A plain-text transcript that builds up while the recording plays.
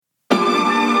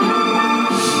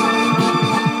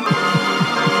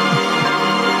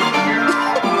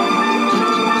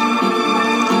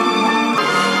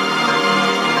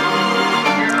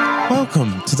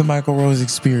Mykel Rose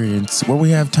Experience, where we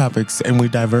have topics and we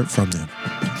divert from them.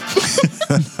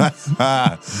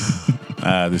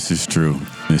 This is true.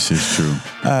 Let's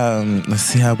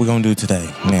see how we're gonna do today.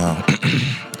 Now,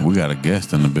 we got a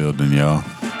guest in the building, y'all.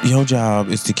 your job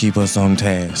is to keep us on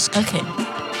task. Okay.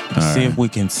 See if we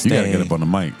can stay. You gotta get up on the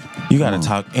mic. You gotta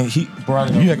talk. And he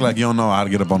brought it. You act like you don't know how to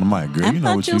get up on the mic, girl. I You know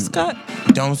thought what Jill Scott.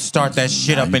 Don't start that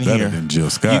shit up You in better here. than Jill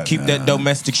Scott. You keep that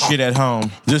domestic shit at home.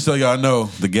 Just so y'all know,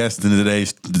 the guest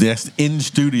in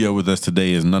studio with us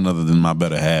today is none other than my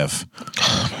better half,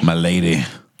 my lady,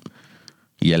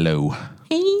 Yellow.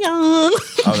 Hey, y'all.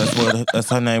 Oh, that's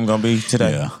her name gonna be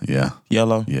today. Yeah.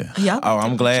 Yellow. Yeah. Oh,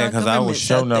 I'm glad because I was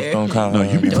sure enough gonna call No,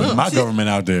 her. you be putting my government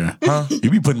out there. Huh? You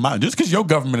be putting my just because your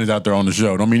government is out there on the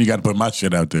show, don't mean you got to put my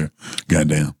shit out there.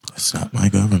 Goddamn. It's not my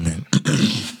government.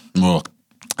 Well,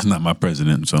 it's not my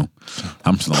president, so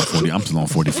I'm still on 40. I'm still on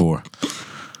 44.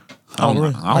 I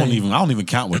don't even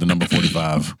count with the number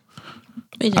 45.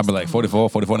 I'd be like 44,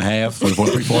 44 and a half, 44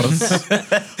 and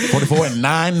 3/4, 44 and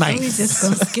 9 We ninths. just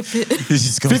gonna skip it. It's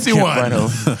just gonna 51. skip right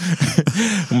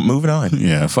over. Moving on.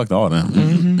 Yeah, fuck all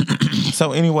that.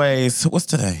 So, anyways, what's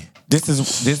today? This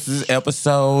is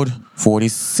episode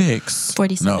 46.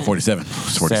 47. No, 47.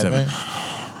 It's 47.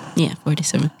 Yeah,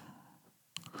 47.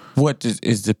 What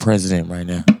is the president right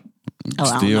now? Oh,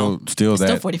 I don't know. Still It's that.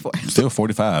 still 44. Still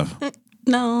 45.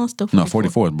 No, still 44. No,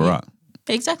 44 is Barack.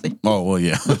 Exactly. Oh, well,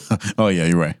 yeah. Oh, yeah,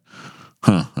 you're right.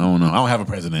 Huh, I don't know. I don't have a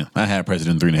president. I had a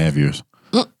president in 3.5 years.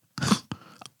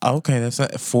 Okay, that's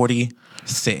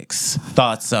 46.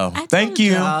 Thought so. I Thank told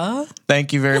you. y'all.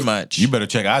 Thank you very much. You better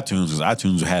check iTunes because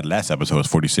iTunes had last episode was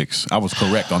 46. I was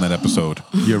correct on that episode.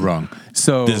 You're wrong.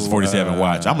 So This is 47.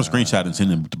 Watch. I'm going to screenshot and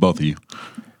send it to both of you.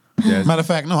 Matter of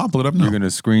fact, no, I'll pull it up now. You're gonna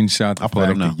screenshot the pull it up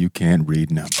fact now. that you can't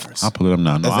read numbers. I'll pull it up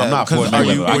now. No, Is that- I'm not 'cause Floyd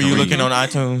Mayweather. I were can you read. looking on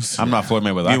iTunes? I'm not Floyd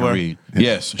Mayweather. I can were? read.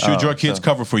 Yes. Should your kids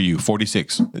cover for you?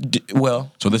 46.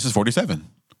 Well, So this is 47.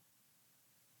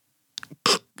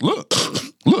 Look.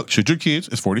 Should your kids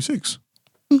is 46.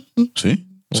 See?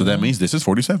 So that means this is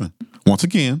 47. Once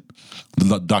again,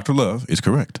 Dr. Love is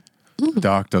correct.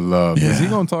 Dr. Love. Yeah. Is he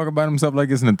gonna talk about himself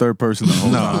like it's in the third person the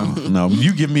whole time? No.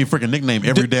 You give me a freaking nickname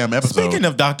every damn episode. speaking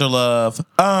of Dr. Love,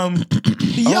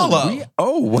 Yellow.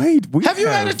 Wait. Have you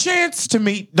had a chance to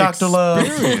meet Dr. Love?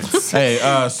 Hey,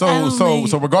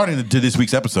 so regarding to this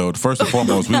week's episode, first and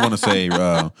foremost, we want to say,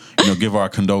 give our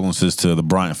condolences to the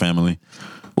Bryant family.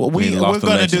 Well, we're lost a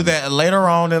going to do legend. that later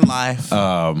on in life.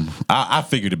 I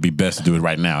figured it'd be best to do it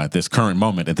right now at this current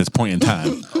moment, at this point in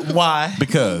time, Why?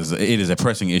 because it is a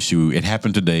pressing issue. It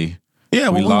happened today. Yeah,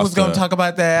 well, we was lost going to talk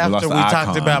about that after we lost an talked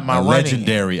icon, about my a running.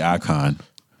 legendary icon.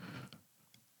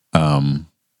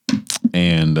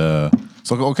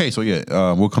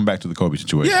 We'll come back to the Kobe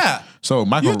situation. Yeah. So,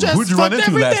 Michael, You just who'd you run fucked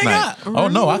into last everything night? up. Oh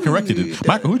no, I corrected it.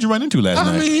 Michael, who'd you run into last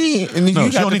night? No, she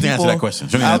don't need to answer that question.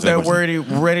 She don't need to Out answer there that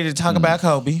question. ready to talk about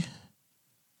Kobe.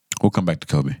 We'll come back to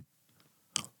Kobe.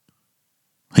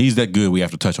 He's that good. We have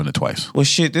to touch on it twice. Well,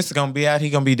 shit, this is gonna be out. He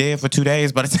gonna be dead for 2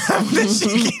 days by the time this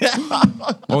shit get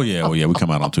out. Oh yeah. We come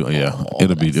out on 2. Yeah,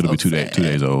 it'll be 2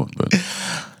 days old.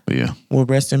 But yeah. Well,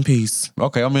 rest in peace.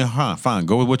 Okay. I mean, fine.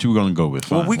 Go with what you were gonna go with.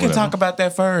 Fine, Well, we can whatever. talk about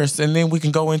that first, and then we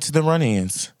can go into the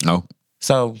run-ins. No.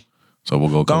 So So we'll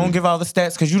go. go Kobe. and give all the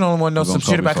stats because you don't want to know We're some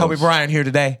going shit about Kobe Kobe first. Bryant here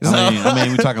today. I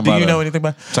mean, we're talking about. Do you know anything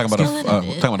about? Talking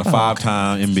about a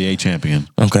 5-time NBA champion.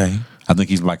 Okay. I think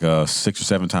he's like a 6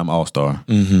 or 7-time All-Star,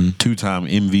 2-time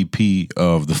MVP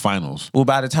of the finals. Well,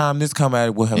 by the time this come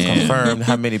out, we'll have confirmed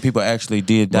how many people actually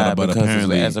did die But because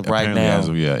as of right now,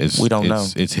 we don't know.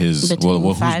 It's his. Between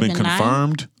Who's 5 been and 9?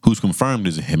 confirmed? Who's confirmed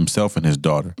is himself and his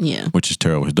daughter. Yeah. Which is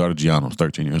terrible. His daughter Gianna's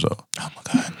 13 years old. Oh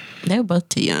my God. They're both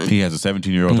too young. He has a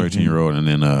 17-year-old, 13-year-old, and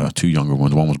then 2 younger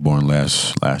ones. One was born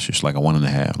last year, so like a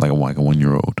 1.5, like a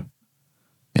 1-year-old,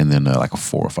 and then like a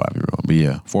 4 or 5-year-old. But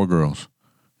yeah, 4 girls.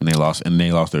 And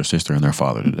they lost their sister and their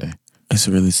father today. It's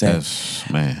really sad. That's,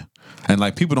 man. And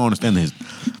like people don't understand his,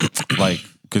 like,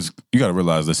 because you got to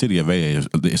realize the city of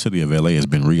LA has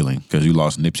been reeling because you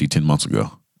lost Nipsey 10 months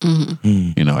ago.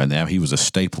 You know, and now he was a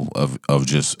staple of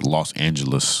just Los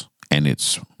Angeles and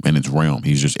its realm.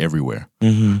 He's just everywhere.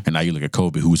 And now you look at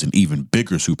Kobe, who's an even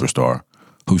bigger superstar,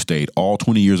 who stayed all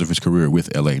 20 years of his career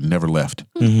with LA, never left.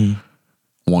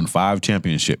 Won 5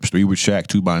 championships, 3 with Shaq,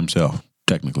 2 by himself,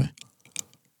 technically.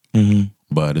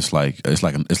 But it's like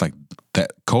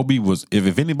that. Kobe was,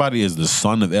 if anybody is the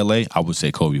son of LA, I would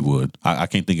say Kobe would. I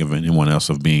can't think of anyone else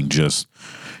of being just.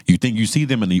 You see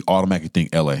them and you automatically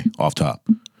think LA off top.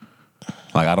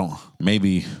 Like I don't.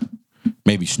 Maybe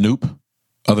Snoop.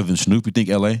 Other than Snoop, you think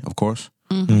LA, of course.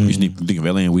 You think of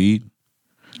LA and weed.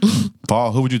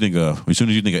 Paul, who would you think of as soon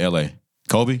as you think of LA?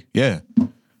 Kobe, yeah.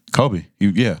 Kobe.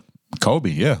 Kobe,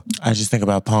 yeah. I just think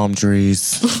about palm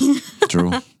trees True.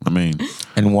 I mean,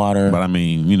 and water. but I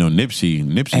mean, Nipsey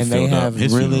and they filled up have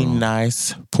his really funeral.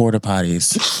 nice porta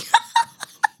potties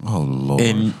Oh Lord.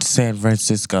 in San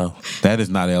Francisco. That is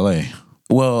not LA.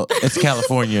 Well, it's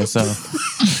California, so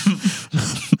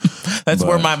that's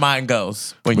where my mind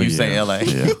goes when you say LA.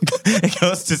 Yeah. It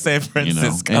goes to San And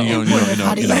Francisco.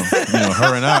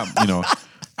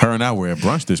 her and I were at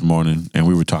brunch this morning, and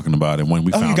we were talking about it when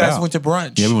we found out. You guys went to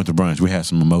brunch? Yeah, we went to brunch. We had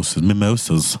some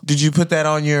mimosas. Did you put that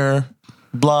on your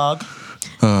blog?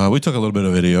 We took a little bit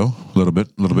of video, a little bit,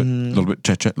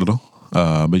 chat, little.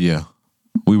 But yeah,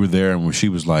 we were there, and she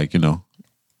was like, she was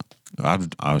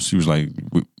like,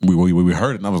 we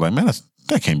heard it, and I was like, man,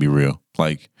 that can't be real.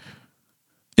 Like,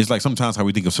 it's like sometimes how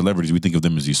we think of celebrities, we think of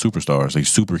them as these superstars, like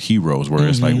superheroes, where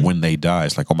it's like when they die,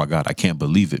 it's like, oh my God, I can't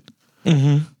believe it.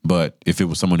 Mm-hmm. But if it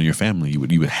was someone in your family, you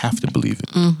would have to believe it.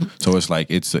 Mm-hmm. So it's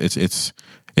like it's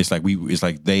like we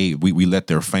let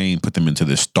their fame put them into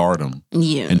this stardom,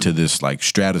 into this like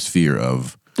stratosphere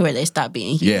of where they stop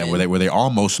being human. Yeah, where they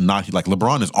almost not like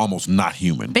LeBron is almost not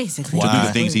human. Basically. To do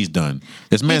the things he's done.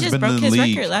 This man's just been broke in the his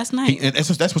league. record last night. And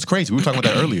that's what's crazy. We were talking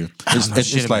about that earlier.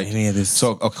 It's like any of this.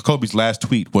 So Kobe's last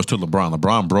tweet was to LeBron.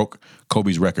 LeBron broke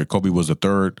Kobe's record. Kobe was the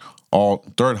third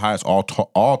highest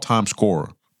all time scorer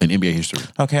in NBA history.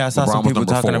 Okay, I saw some people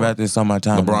talking about this on my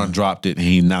timeline. LeBron dropped it,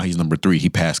 and now he's number 3. He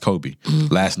passed Kobe.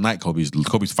 Last night, Kobe's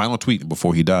final tweet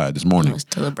before he died this morning was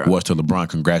to LeBron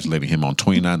congratulating him on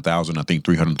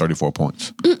 29,334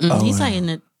 points. He's like in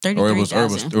the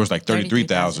 33,000. It was like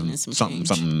 33,000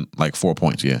 something like 4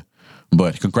 points. Yeah,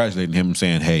 but congratulating him,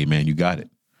 saying, "Hey, man, you got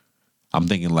it." I'm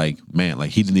thinking like, man,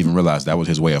 like he didn't even realize that was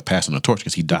his way of passing the torch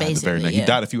because he died the very night. He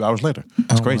died a few hours later.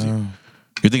 It's crazy. Wow.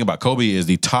 You think about Kobe is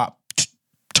the top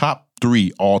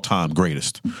 3 all-time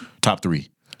greatest. Top 3.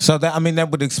 So that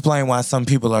would explain why some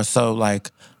people are so like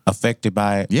affected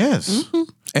by it. Yes. Mm-hmm.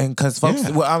 And because folks,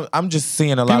 I'm just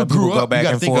seeing a lot of people go back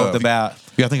and forth about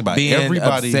you gotta think about being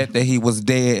everybody upset that he was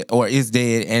dead or is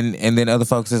dead, and then other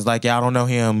folks is like, y'all don't know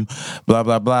him, blah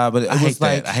blah blah. But I hate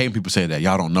that. I hate when people say that.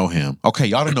 Y'all don't know him. Okay,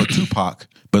 y'all didn't know Tupac,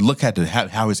 but look at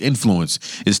how his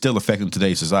influence is still affecting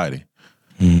today's society.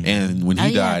 And when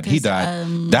he died,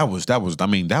 that was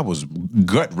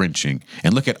gut wrenching.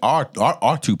 And look at our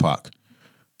Tupac,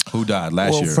 who died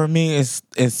last year. Well, for me, it's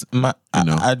my.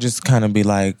 I just kind of be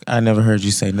like, I never heard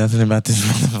you say nothing about this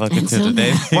motherfucker till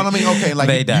today. Well, I mean, okay, like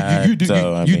they died.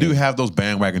 You do have those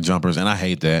bandwagon jumpers, and I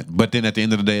hate that. But then at the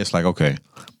end of the day, it's like, okay,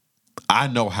 I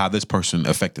know how this person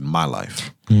affected my life.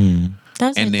 And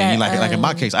then, like in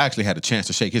my case, I actually had a chance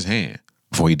to shake his hand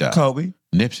before he died. Kobe.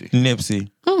 Nipsey.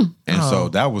 And so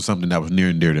that was something that was near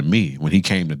and dear to me when he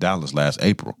came to Dallas last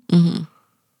April.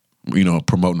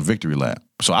 Promoting Victory Lap.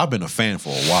 So I've been a fan for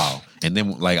a while. And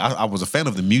then like I was a fan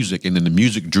of the music, and then the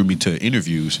music drew me to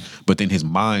interviews, but then his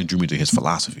mind drew me to his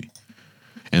philosophy.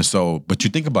 And so, but you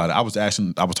think about it, I was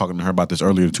talking to her about this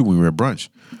earlier too when we were at brunch.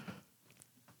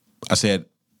 I said,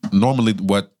 normally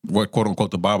what quote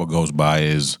unquote the Bible goes by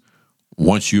is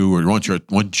once you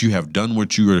have done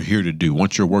what you are here to do,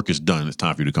 once your work is done, it's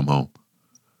time for you to come home.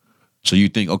 So you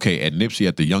think, okay, at Nipsey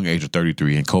at the young age of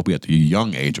 33 and Kobe at the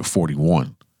young age of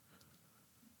 41,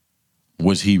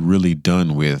 was he really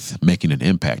done with making an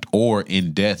impact? Or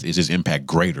in death, is his impact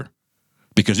greater?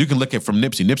 Because you can look at from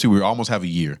Nipsey, we almost have a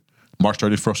year. March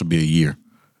 31st will be a year.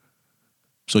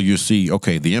 So you see,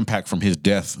 okay, the impact from his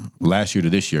death last year to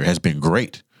this year has been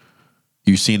great.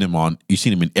 You've seen him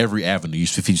in every avenue. You've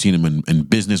seen him in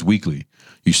Business Weekly.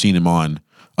 You've seen him on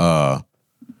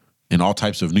in all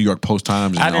types of New York Post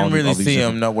Times. And I didn't really see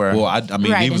him nowhere. Well, I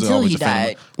mean, right, he was until always he a fan.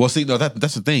 died. Well, see, no,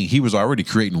 that's the thing. He was already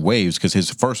creating waves because his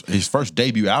first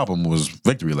debut album was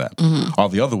Victory Lap. Mm-hmm. All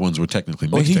the other ones were technically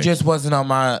mixtapes. Well, he just wasn't on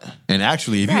my. And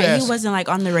actually, if you ask, he wasn't like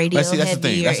on the radio. That's the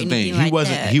thing. That's the thing. He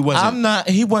wasn't. I'm not.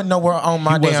 He wasn't nowhere on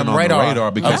my damn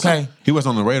radar. Because he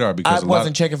wasn't on the radar because I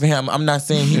wasn't checking for him. I'm not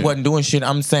saying he wasn't doing shit.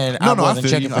 I'm saying I wasn't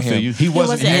checking for him. He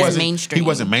wasn't mainstream. He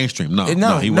wasn't mainstream. No,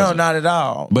 he wasn't. No, not at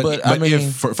all. But I mean,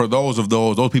 if for those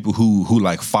people who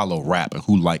like follow rap and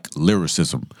who like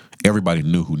lyricism, everybody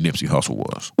knew who Nipsey Hussle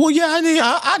was. Well,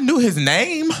 yeah, I knew his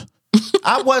name.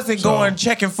 I wasn't going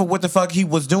checking for what the fuck he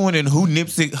was doing and who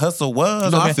Nipsey Hussle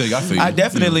was. No, I feel you. I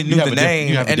definitely knew the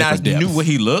name, and I knew what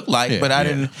he looked like, but I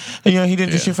didn't. He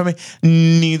didn't do shit for me.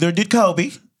 Neither did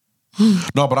Kobe.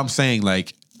 No, but I'm saying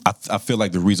like I feel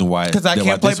like the reason why because I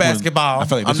can't play basketball.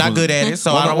 I'm not good at it,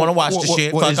 so I don't want to watch the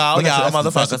shit. Fuck all y'all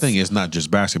motherfuckers. That's the thing. It's not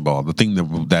just basketball. The thing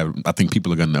that I think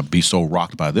people are gonna be so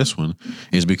rocked by this one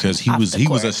is because he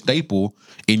was a staple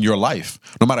in your life.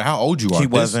 No matter how old you are, he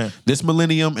wasn't. This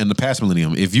millennium and the past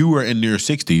millennium. If you were in your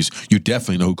 60s, you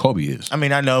definitely know who Kobe is. I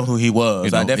mean, I know who he was.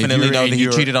 You know, I definitely know that he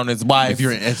cheated on his wife.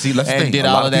 That's the thing. Did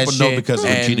all of that shit. Know because of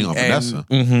cheating on Vanessa,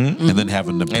 and then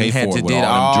having to pay for it with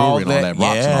all them jewelry and all that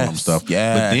rocks and all them stuff.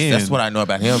 Yeah, but then, that's what I know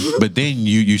about him. But then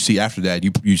you see after that,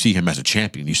 you see him as a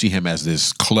champion. You see him as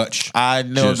this clutch. I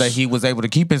know that he was able to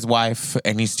keep his wife,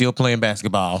 and he's still playing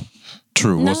basketball.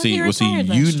 True. No, we'll see.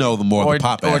 You know the more of the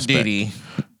pop aspect. Or did he?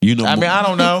 You know. I mean, I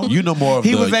don't know. You know more of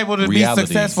he the was able to reality. be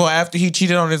successful after he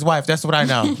cheated on his wife. That's what I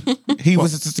know. He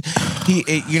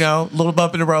little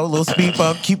bump in the road, little speed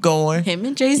bump, keep going. Him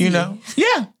and Jay-Z. You know,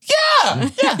 yeah,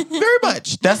 very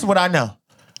much. That's what I know.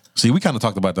 See, we kind of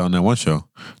talked about that on that one show,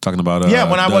 talking about when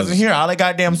I wasn't here, all that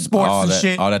goddamn sports and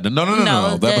shit. All that.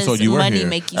 No. The episode you were here.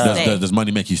 Does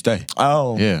money make you stay?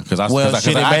 Oh, yeah. Because I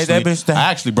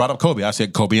actually brought up Kobe. I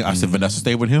said Kobe. I said Vanessa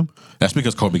stayed with him. That's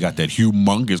because Kobe got that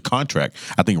humongous contract.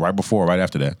 I think right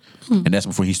after that, and that's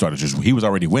before he started. He was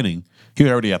already winning. He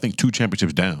was already, I think, 2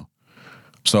 championships down.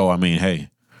 So I mean, hey,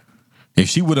 if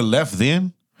she would have left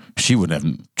then, she would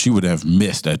have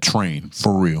missed that train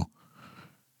for real.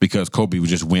 Because Kobe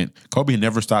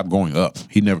never stopped going up.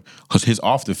 He never, because his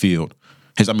off the field,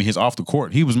 his off the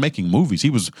court, he was making movies.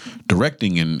 He was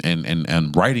directing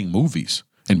and writing movies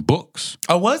and books.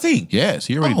 Oh, was he? Yes,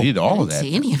 he already did all of that. I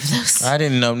didn't see any of those. I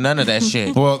didn't know none of that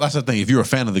shit. Well, that's the thing. If you're a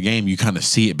fan of the game, you kind of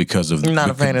see it because of. I'm not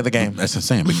a fan of the game. That's the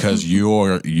same because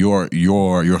your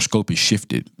scope is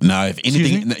shifted. Now, if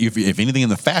anything in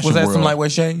the fashion was that world, some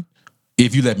lightweight shade?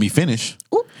 If you let me finish,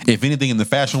 if anything in the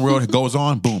fashion world goes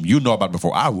on, boom, you know about it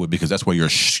before I would because that's where your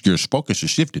focus is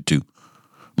shifted to.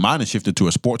 Mine is shifted to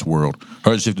a sports world.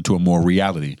 Hers is shifted to a more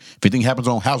reality. If anything happens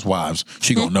on Housewives,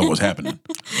 she gonna know what's happening.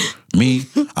 Me,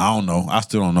 I don't know. I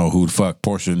still don't know who the fuck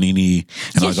Portia, Nene,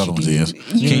 and all these other ones is.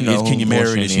 Can you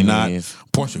marry her? Is she not?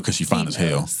 Portia because she fine as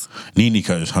hell. Nene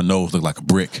because her nose look like a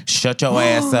brick. Shut your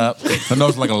ass up. Her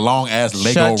nose like a long ass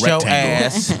Lego Shut rectangle. Your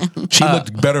ass. She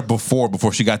looked better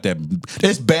before she got that.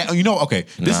 It's bad. You know, okay,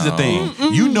 this is the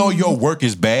thing. You know your work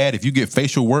is bad if you get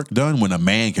facial work done when a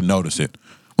man can notice it.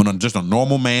 When I'm just a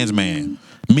normal man's man.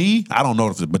 Me, I don't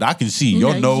notice it, but I can see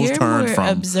your nose turned from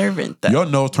observant. Though. Your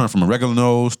nose turned from a regular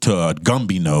nose to a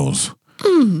Gumby nose.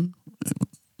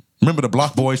 Remember the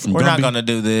Block Boys from Gumby? We're not going to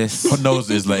do this. Her nose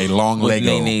is like a long Lego.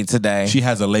 Nene today. She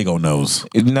has a Lego nose.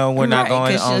 No, we're not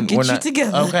going on. Get you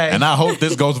together. Okay. And I hope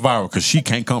this goes viral because she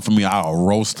can't come for me. I'll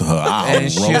roast her.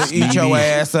 And she'll eat your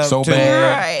ass up so too.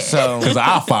 bad. Right. So because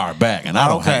I'll fire back and I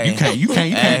don't have, you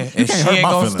can't and she hurt ain't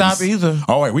my gonna feelings. stop either.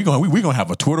 All right, we gonna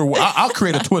have a Twitter. I'll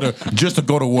create a Twitter just to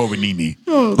go to war with Nene,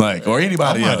 like or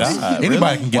anybody else. God,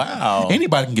 anybody really? can get.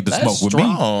 Anybody can get the smoke with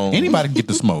me. Anybody can get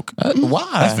the smoke. Why?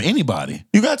 That's for anybody.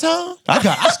 You got time?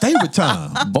 I stay with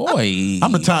time. Boy.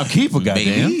 I'm the timekeeper, goddamn.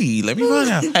 Baby, let me find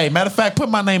out. Hey, matter of fact, put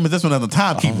my name as this one as the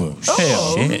timekeeper.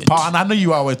 Hell. Shit. Paul, and I know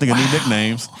you always think of new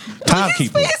nicknames.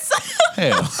 Timekeeper.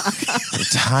 Hell. The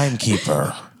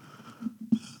timekeeper.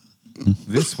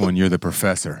 This one, you're the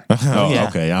professor. Oh,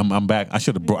 okay. I'm back. I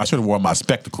should have worn my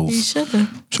spectacles. You should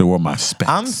have. Should have worn my specs.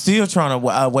 I'm still trying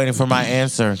to waiting for my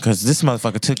answer because this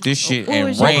motherfucker took this shit What and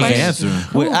was your ran. question? answer?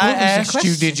 Well, What I was your asked you,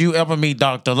 question? did you ever meet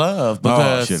Dr. Love?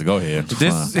 Because shit, go ahead.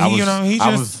 This,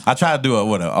 I tried to do a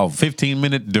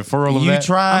 15-minute deferral of you that.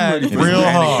 tried It's real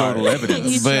hard. anecdotal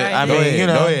evidence. But tried I it.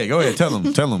 mean, Go ahead. Tell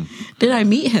him. Did I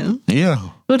meet him? Yeah.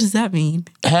 What does that mean?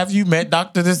 have you met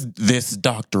this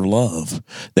Dr. Love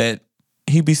that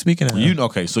he be speaking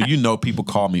of? So people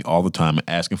call me all the time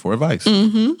asking for advice.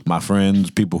 Mm-hmm. My friends,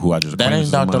 people who I just That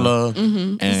ain't Dr. Love.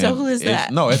 Mm-hmm. So who is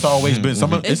that? No, it's always been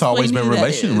it's always been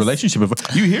relationship.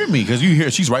 You hear me because you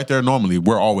hear she's right there. Normally,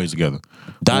 we're always together.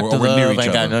 Dr. We're near Love each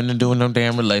ain't got other. nothing to do with no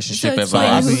damn relationship So explain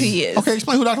advice. who he is. Okay,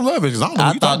 explain who Dr. Love is. 'Cause I don't know who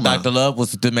I you thought talking Dr. Love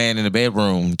was the man in the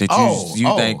bedroom that you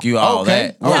Oh, think you all okay.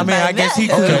 that. Well, I mean, I guess he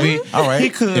could Okay. be. All right. He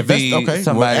could If that's- be okay,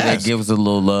 somebody well, that ask. gives a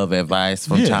little love advice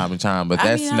from Yeah. time to time, but I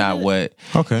that's mean, not what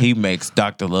Okay. he makes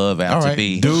Dr. Love out All to right.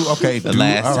 be. The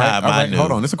last time I knew.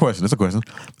 Hold on. This is a question.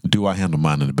 Do I handle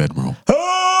mine in the bedroom?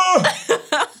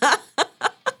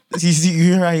 You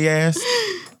hear how he asked?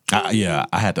 Yeah,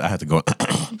 I had to go.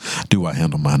 Do I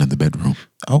handle mine in the bedroom?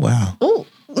 Oh, wow. Oh,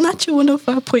 not your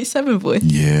 105.7 voice.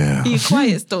 Yeah. You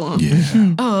quiet storm.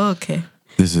 Yeah. Oh, okay.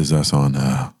 This is us on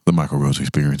the Mykel Rose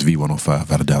Experience,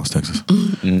 V105 out of Dallas, Texas.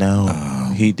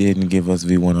 No, he didn't give us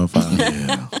V105.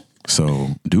 Yeah.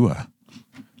 So, do I?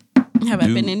 Have I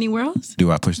been anywhere else?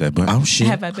 Do I push that button? Oh, shit.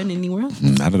 Have I been anywhere else?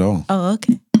 Not at all. Oh,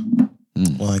 okay.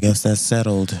 Well, I guess that's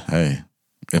settled. Hey,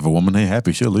 if a woman ain't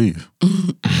happy, she'll leave.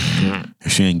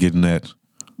 If she ain't getting that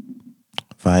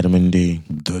Vitamin D.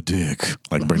 the dick,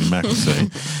 like Bernie Mac would say.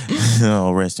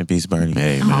 Oh, rest in peace, Bernie.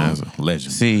 Hey, man, that's a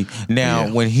legend. See, now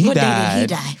Yeah. when he What day did he died,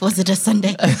 die? Was it a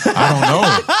Sunday?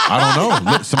 I don't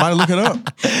know. Look, somebody look it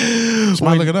up.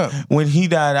 Somebody look it up. when he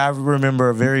died, I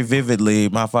remember very vividly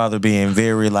my father being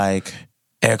very like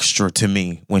extra to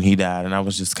me when he died, and I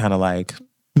was just kind of like,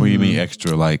 What do you mean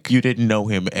extra? Like you didn't know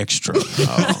him extra.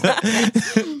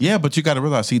 yeah, but you got to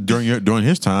realize, see, during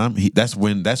his time, that's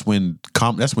when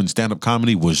stand up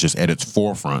comedy was just at its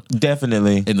forefront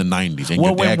Definitely. in the 90s. And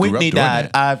Well, your when dad grew up Whitney during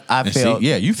died, that. I And felt. see,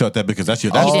 yeah, you felt that because that's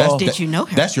your. Did you know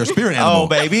her? That's your spirit animal. Oh,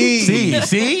 baby.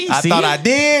 See, I thought I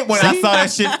did when I saw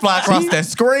that shit fly across that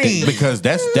screen. because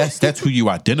that's who you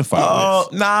identify Oh,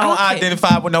 with. no, I don't Okay.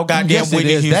 identify with no goddamn Yes, it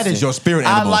Whitney is. Houston. That is your spirit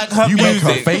I animal. like her you music.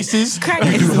 make her faces. Crack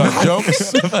You is do her whack.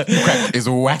 jokes. Crack is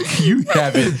whack. You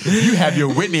have it. You have your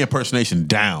Whitney impersonation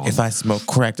down. If I smoke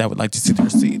crack, I would like to see the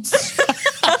receipts.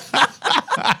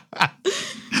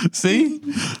 See?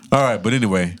 All right, but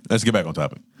anyway, let's get back on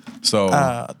topic. So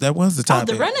That was the Oh, topic.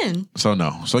 the running. So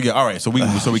no. So yeah. All right. So we y'all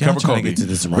cover trying to Kobe. get to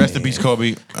this Rest in running. peace,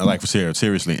 Kobe. Like for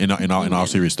seriously, in all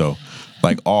serious though,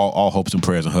 like all hopes and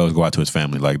prayers and hugs go out to his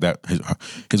family. Like that,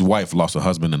 his wife lost a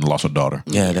husband and lost a daughter.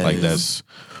 Yeah, that like is- that's.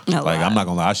 A Like lot. I'm not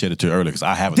gonna lie, I shed it too early because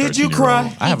I have a Did you 13-year-old.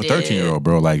 cry? I have a He did. 13-year-old,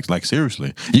 bro. Like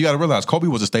seriously, you got to realize Kobe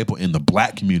was a staple in the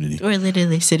black community. We're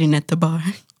literally sitting at the bar.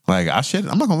 Like I shed.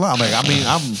 I'm not gonna lie. Like I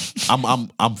mean,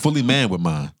 I'm fully man with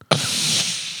mine.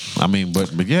 I mean,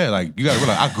 but yeah, like you got to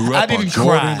realize, I grew up on didn't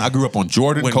Jordan. cry I grew up on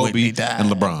Jordan, when Kobe, Whitney died,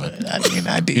 and LeBron.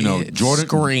 I did. You know, Jordan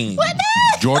Scream.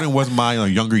 Jordan was my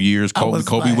younger years. Kobe was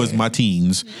Kobe was like- my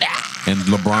teens, and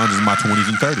LeBron is my 20s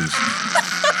and 30s.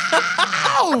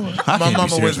 My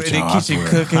mama was in the kitchen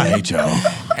cooking. I hate y'all.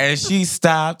 And she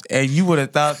stopped, and you would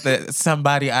have thought that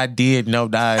somebody I did know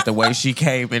died the way she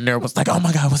came in there was like, oh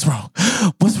my God, what's wrong?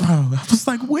 What's wrong? I was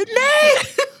like, Whitney!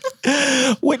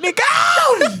 Whitney,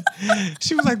 go!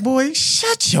 She was like, boy,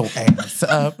 shut your ass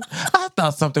up. I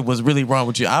thought something was really wrong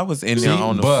with you. I was in there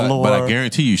on the floor. But I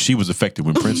guarantee you, she was affected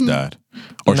when Prince died,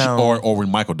 or No. or when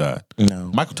Michael died.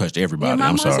 No. Michael touched everybody. Your mom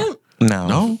I'm sorry. wasn't?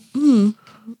 No. No.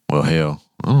 Well, hell,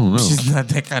 I don't know. She's not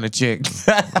that kind of chick.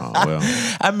 Oh, well.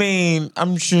 I mean,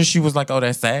 I'm sure she was like, oh,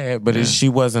 that's sad. But she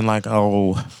wasn't like,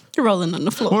 oh. You're rolling on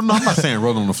the floor. Well, no, I'm not saying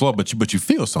roll on the floor, but you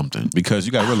feel something because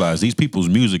you got to realize these people's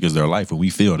music is their life, and we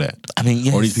feel that. I mean,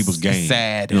 yes, or these people's game. it's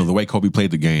sad. You know, the way Kobe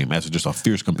played the game. That's just a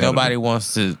fierce competitor. Nobody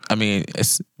wants to. I mean,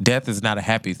 death is not a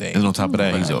happy thing. And on top of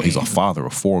that, he's a father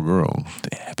of 4 girls.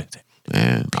 It happens.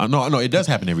 And I know, it does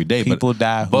happen every day. People but,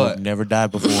 die who but never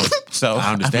died before. So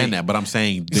I understand that, but I'm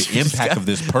saying the impact of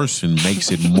this person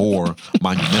makes it more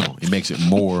monumental. It makes it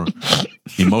more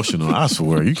emotional. I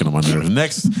swear, you can on my nerves.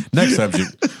 Next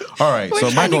subject. All right, We're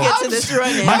so trying Michael. to get to this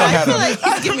run-in. Michael I had feel a- like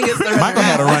he's giving us the run Michael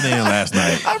had a run in last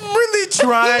night. I'm really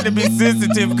trying to be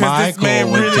sensitive because this Michael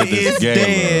man went to really this is gala.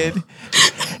 dead.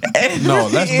 And No,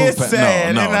 really let's is move past.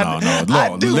 sad. No. And I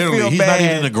No, do literally, feel he's not bad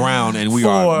even in the ground, and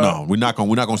we're not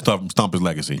gonna stump his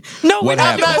legacy. No, we're What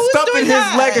not I'm happened? not Who's stumping doing his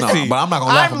that? legacy. No, but I'm not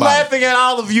gonna laugh I'm about it. laughing at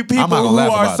all of you people I'm not gonna who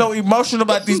laugh are about so it. emotional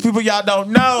about these people y'all don't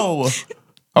know.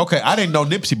 Okay, I didn't know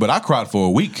Nipsey, but I cried for a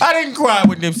week. I didn't cry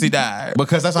when Nipsey died.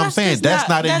 Because that's what I'm That's saying. just That's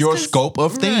not in that's your 'cause- scope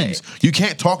of things. You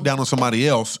can't talk down on somebody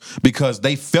else because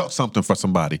they felt something for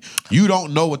somebody. You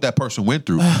don't know what that person went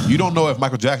through. You don't know if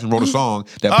Michael Jackson wrote a song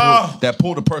that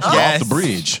pulled a person Yes. off the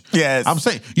bridge. Yes. I'm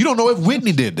saying you don't know if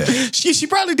Whitney did that. She She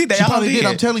probably did that. Y'all probably did.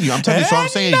 I'm telling you. So I'm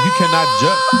saying you cannot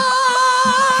judge.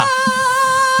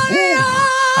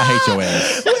 I hate your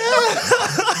ass.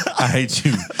 I hate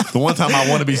you. The one time I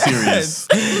want to be serious.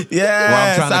 Yes,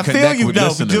 I'm trying to I feel connect you. with No,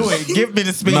 listeners. do it. Give me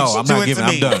the speech. No, I'm Do not it giving. to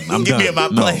I'm me. done. I'm Give done. me in my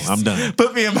No, place. I'm done.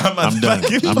 Put me in my I'm done.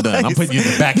 motherfucking I'm done. I'm place. putting you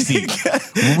in the back seat.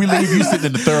 When we leave, you sitting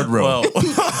in the third row. Well,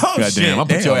 oh, God damn, I'm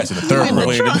putting your ass in the third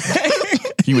row.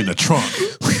 You in the trunk.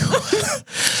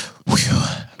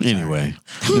 Anyway,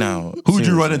 No. who'd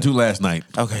you run into last night?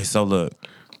 Okay, so look.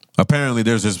 Apparently,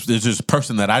 there's this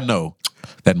person that I know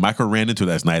that Michael ran into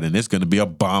last night, and it's going to be a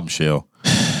bombshell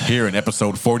here in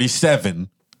episode 47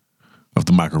 of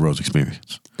the Michael Rose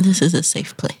Experience. This is a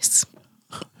safe place.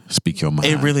 Speak your mind.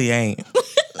 It really ain't.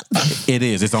 It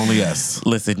is. It's only us.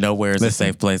 Listen, nowhere is a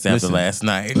safe place after last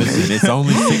night. Listen, it's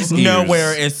only 6 years.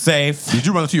 Nowhere is safe. Did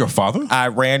you run into your father? I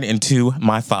ran into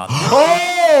my father.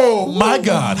 Oh my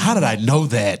God! How did I know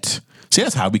that? See,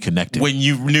 that's how we connected. When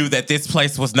you knew that this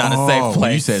place was not a safe place.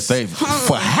 When you said safe.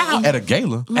 For how? At a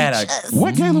gala? At a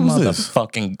What gala was this?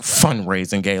 motherfucking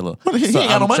fundraising gala. He ain't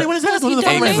got no money. What is that? What is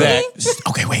that? Exact.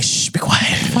 Okay, wait, shh, be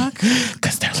quiet.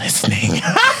 Because they're listening.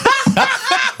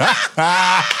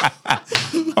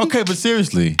 Okay, but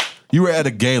seriously, you were at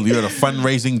a gala. You were at a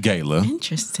fundraising gala.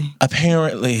 Interesting.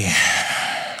 Apparently.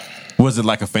 Was it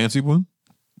like a fancy one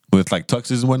with like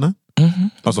tuxes and whatnot? Mm-hmm.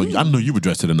 Also, I knew you were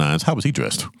dressed to the nines. How was he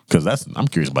dressed? Because I'm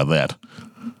curious about that.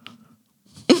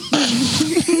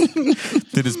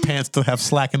 Did his pants still have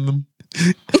slack in them?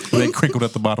 Were they crinkled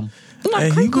at the bottom?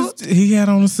 Not crinkled. He had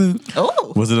on a suit.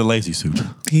 Oh, Was it a lazy suit?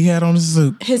 He had on a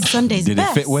suit. his Sunday's Did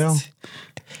best. it fit well?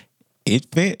 It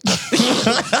fit.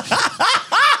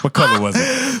 What color was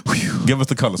it? Give us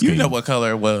the color scheme. You know what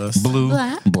color it was. Blue,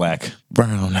 Black. black,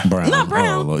 Brown. brown. Not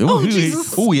brown. Oh,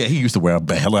 Jesus. yeah, he used to wear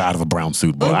a hell out of a brown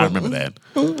suit, boy. I remember that.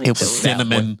 It was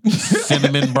Cinnamon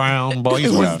brown, boy.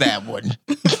 It was that one.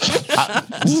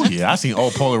 I seen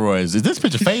old Polaroids. Is this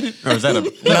picture faded? Or is that a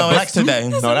No, it's today.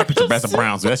 No, that picture that's a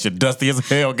brown, so that shit dusty as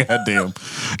hell, goddamn.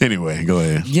 Anyway, go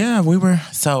ahead. Yeah, we were.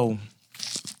 So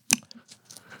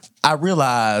I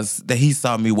realized that he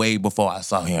saw me way before I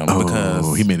saw him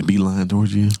because he made a beeline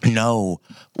towards you. no.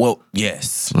 Well,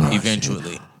 yes,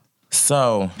 eventually.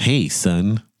 So Hey,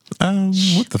 son.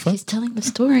 What the fuck? He's telling the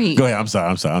story. Go ahead. I'm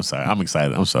sorry. I'm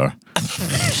excited. I'm sorry.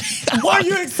 why are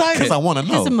you excited? Because I want to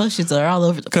know. His emotions are all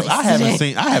over the place.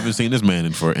 Because I haven't seen this man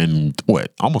in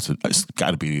what? It's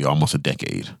got to be almost a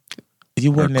decade.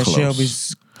 You wasn't at close.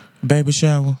 Shelby's baby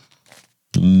shower,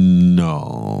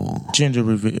 No. gender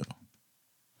reveal.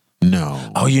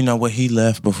 No. Oh, you know what? He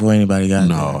left before anybody got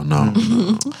No, there.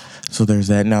 no. So there's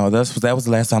that. No, that was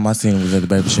the last time I seen him was at the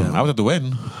baby shower. I was at the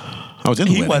wedding. I was in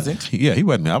the He wedding. wasn't. Yeah, he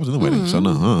wasn't. I was in the wedding. So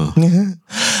no.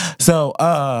 So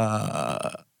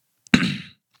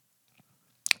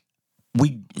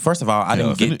we first of all, I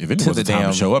didn't get if it to was the the time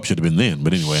damn to show up, should have been then.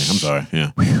 But anyway, I'm sorry.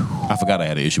 Yeah, I forgot I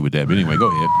had an issue with that. But anyway, go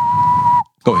ahead.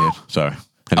 Go ahead. Sorry.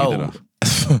 Had to get that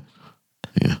off.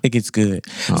 Yeah. It gets good.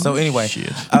 So anyway,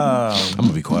 Shit. I'm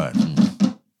gonna be quiet.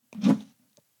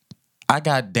 I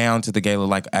got down to the gala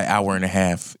like an hour and a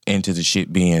half into the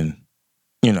shit being,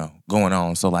 going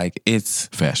on. So like it's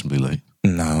Fashionably late.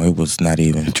 no, it was not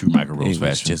even 2 micro rolls It was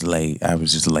fashion. just late. I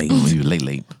was just late. You were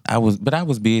late. I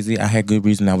was busy. I had good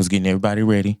reason. I was getting everybody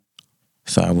ready.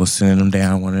 So I was sending them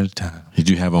down one at a time. Did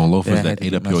you have on loafers Yeah, I had that to ate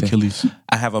get up your myself- Achilles?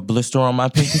 I have a blister on my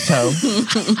pinky toe.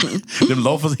 Them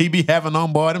loafers he be having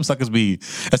on, boy, them suckers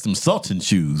that's some Sultan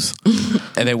shoes.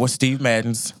 And they were Steve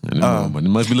Madden's. But it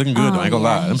must be looking good though. I ain't gonna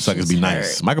yeah, lie. Them suckers be shoes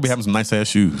nice. hurt. Michael be having some nice ass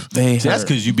shoes. They See, that's hurt.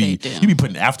 because you be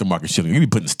putting aftermarket shit on. You be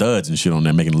putting studs and shit on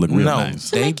there, making it look real No,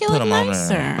 nice. they Make it put look them on nicer.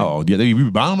 there. Oh, yeah, they be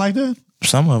buying them like that?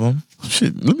 Some of them.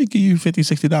 Shit, let me give you $50,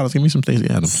 $60. Give me some Stacey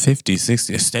Adams. 50,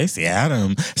 60. Stacey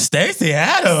Adams. Stacey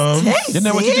Adams. Isn't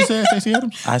that what you just said, Stacey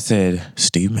Adams? I said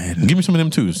Steve Madden. Give me some of them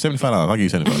too. $75. I'll give you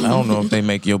 $75. I don't know if they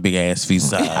make your big ass feet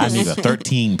size. I need a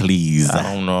 13, please. I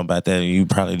don't know about that. You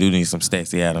probably do need some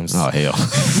Stacey Adams. Oh, hell.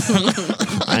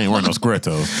 I ain't wearing no square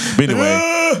toes. But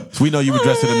anyway, so we know you were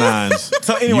dressed to the nines.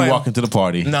 So anyway- you walk into the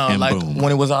party No, and like boom.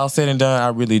 when it was all said and done, I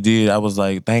really did. I was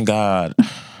like, thank God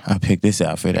I picked this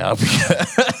outfit out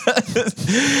because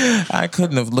I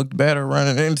couldn't have looked better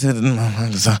running into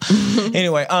the. So,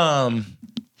 anyway,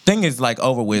 thing is like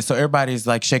over with. So everybody's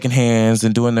like shaking hands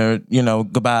and doing their,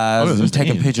 goodbyes this and is the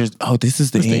taking end. pictures. Oh, this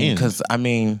is the This the end. end. Because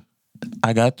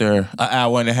I got there an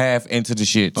hour and a half into the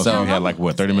shit. So So you had like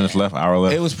what, 30 minutes left, hour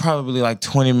left? it was probably like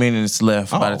 20 minutes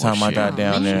left by the time I shit. got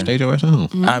down there. Stay your ass at home.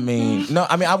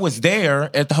 I was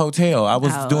there at the hotel. I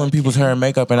was Oh, doing people's hair and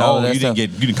makeup and all Oh, of that you stuff.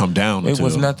 didn't come down. It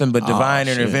was nothing but divine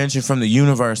shit. intervention from the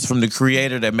universe, from the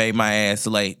creator that made my ass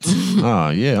late. Oh,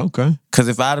 yeah, okay. Because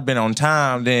if I'd have been on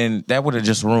time, then that would have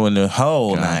just ruined the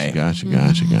whole night.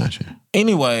 Gotcha.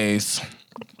 Anyways,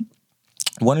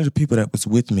 one of the people that was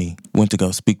with me went to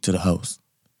go speak to the host,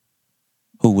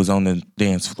 who was on the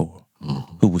dance floor,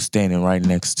 who was standing right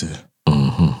next to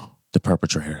the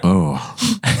perpetrator. Oh,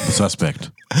 the suspect.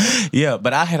 Yeah,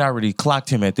 but I had already clocked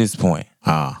him at this point.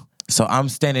 Ah. So I'm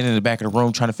standing in the back of the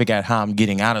room trying to figure out how I'm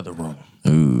getting out of the room.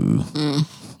 Ooh.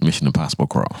 Mission Impossible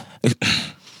crawl.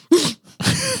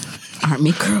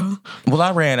 Army girl. Well,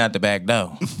 I ran out the back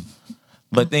door.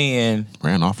 But then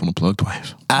Ran off on the plug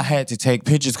twice. I had to take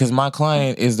pictures because my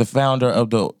client is the founder of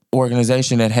the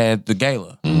organization that had the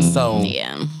gala. So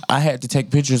Yeah. I had to take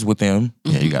pictures with them.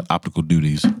 Yeah, you got optical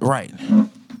duties. Right.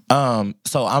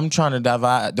 So I'm trying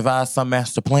to devise some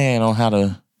master plan on how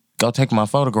to go take my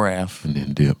photograph And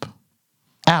then dip.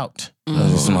 out.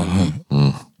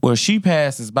 Where she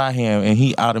passes by him and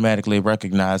he automatically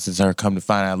recognizes her, come to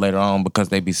find out later on because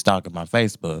they be stalking my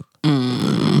Facebook.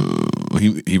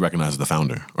 He recognizes the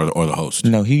founder or the host.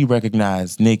 No, he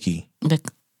recognized Nikki,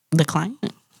 The client.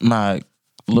 my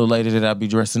little lady that I be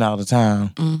dressing all the time.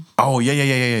 Oh,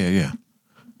 yeah.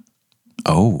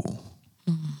 Oh.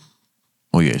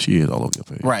 Oh, yeah, she is all over your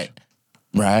page. Right.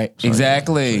 Right.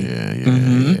 Exactly.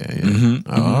 Yeah.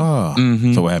 Oh.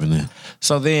 So what happened then?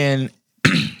 So then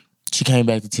she came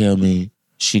back to tell me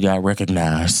she got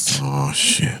recognized, Oh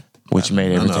shit. which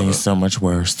made everything Another. so much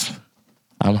worse.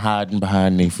 I'm hiding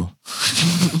behind Nifa.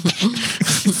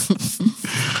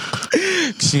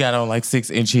 She got on like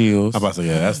 6-inch heels. I'm about to say,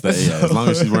 yeah. As long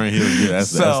as she's wearing heels, yeah, that's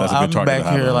So a good I'm target. back to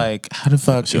hide here behind. like, how the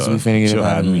fuck is we finna get she'll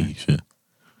out hide of me. me? Shit.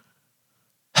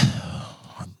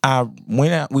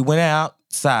 We went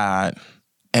outside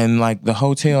and like the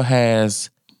hotel has,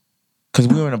 because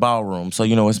we were in a ballroom, so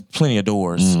it's plenty of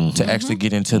doors to actually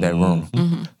get into that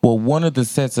room. Well, one of the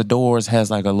sets of doors has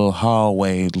like a little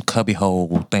hallway, cubby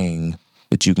hole thing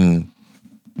that you can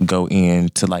go in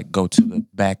to like go to the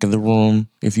back of the room,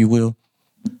 if you will.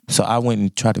 So I went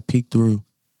and tried to peek through.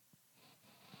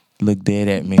 Looked dead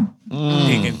at me,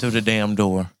 peeking through the damn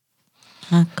door.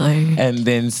 Okay. And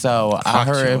then so I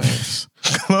heard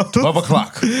 12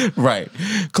 o'clock. right.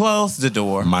 Close the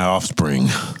door. My offspring.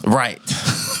 Right.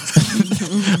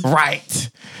 Right.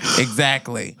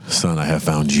 Exactly. Son, I have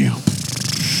found you.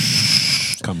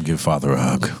 Come give father a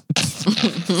hug.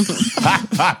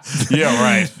 Yeah,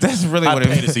 right. That's really what I'd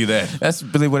it pay to see that. That's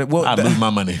really what it was. I'd lose my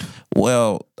money.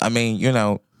 Well, I mean,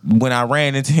 when I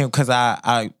ran into him, because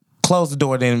I closed the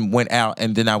door, then went out,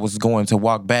 and then I was going to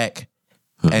walk back.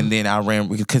 And then I ran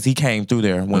because he came through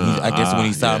there when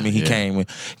he saw me, he came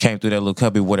through that little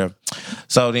cubby, whatever.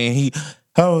 So then he,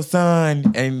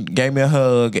 son, and gave me a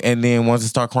hug, and then once I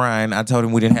start crying, I told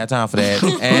him we didn't have time for that.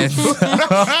 And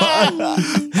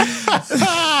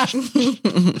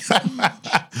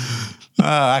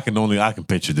I can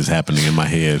picture this happening in my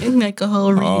head. like a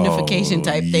whole reunification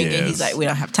type thing. And yes. he's like, we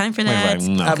don't have time for that. He's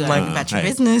like, no. I'm like, about your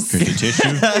business. Here's your tissue.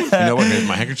 You know what? Here's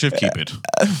my handkerchief. Keep it.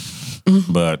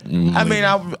 But I mean,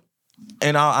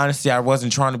 in all honesty, I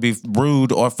wasn't trying to be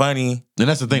rude or funny. and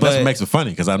that's the thing. That's but, what makes it funny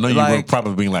because I know you were like,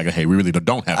 probably being like, "Hey, we really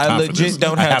don't have time I for this. legit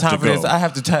don't have time for this. go." I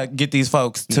have to get these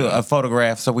folks to a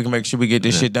photograph so we can make sure we get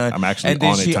this shit done. I'm actually and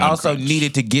then on a she time also crunch.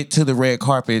 needed to get to the red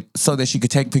carpet so that she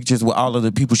could take pictures with all of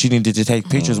the people she needed to take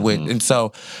pictures with. And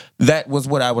so that was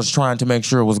what I was trying to make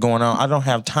sure was going on. I don't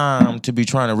have time to be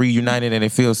trying to reunite it and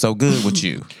it feels so good with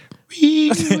you.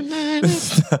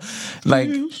 Like,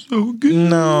 so good.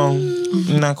 no,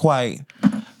 not quite.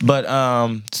 But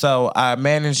so I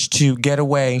managed to get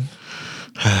away.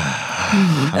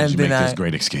 How did you make this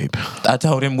great escape? I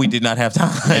told him we did not have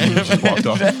time. You just walked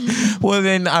off. Well,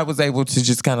 then I was able to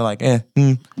just kind of like,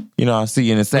 I'll see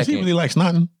you in a Was he second. really like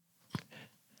snotting?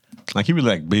 Like he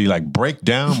really like break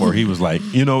down, or he was like,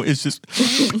 it's just.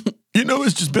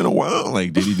 It's just been a while.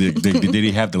 Like, did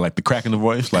he have the crack in the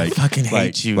voice? Like, fucking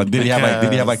hate you. Like, did he have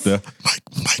the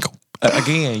Mykel?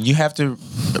 Again, you have to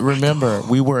remember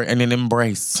we were in an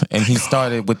embrace, and he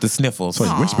started with the sniffles. So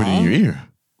he whispered in your ear.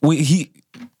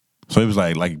 So he was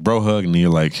like bro hug, and you're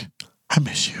like, I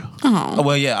miss you,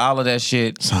 Well, yeah, all of that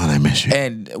shit, son. I miss you.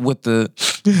 and with the,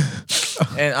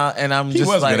 and I'm He just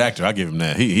was like, a good actor. I give him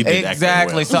that. He did act very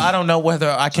exactly. well. So I don't know whether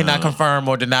I cannot confirm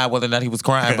or deny whether or not he was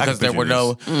crying I can because there picture were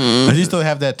no. this. Does he still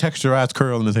have that texturized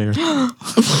curl in his hair?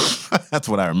 That's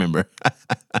what I remember.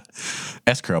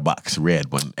 S curl box,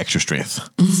 red one, extra strength.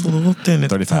 It's a little thin.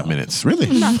 35 minutes. Really?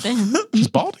 Nothing. He's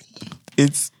balding.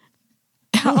 It's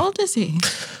How old is he?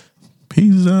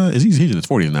 He's he's in his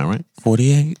 40s now, right?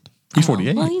 48. He's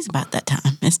 48. Well, he's about that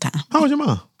time. It's time. How old is your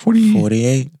mom? 40.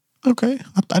 48. Okay.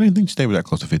 I didn't think she was that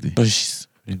close to 50. But she's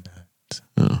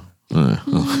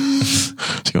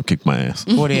She's gonna kick my ass.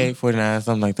 48, 49,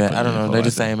 something like that. I don't know. They're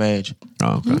the same age.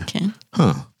 Oh, okay. Okay.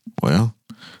 Huh. Well,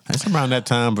 that's around that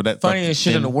time. But that Funniest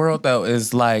shit in the world though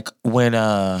is like when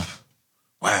Wow,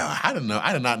 I don't know.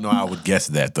 I did not know I would guess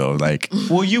that though. Like,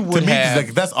 well, you to would me, have.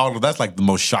 like, that's like the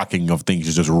most shocking of things.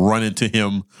 You just run into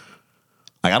him.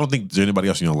 Like, I don't think there's anybody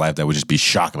else in your life that would just be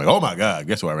shocked. Like, oh my god,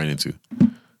 guess who I ran into?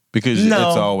 Because no,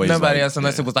 it's always nobody like, else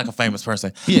unless it was like a famous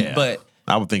person. Yeah, but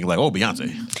I would think like, oh,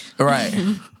 Beyonce. right,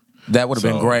 that would have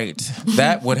been So- great.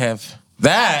 That would have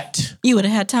that. You would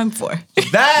have had time for.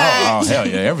 That Oh hell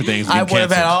yeah, everything's I getting would have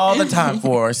had canceled. all the time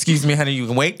for. Excuse me, honey, you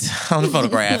can wait on the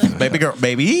photograph, baby girl,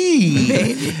 baby.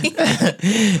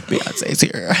 Beyonce's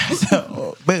here.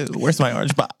 So, boo, where's my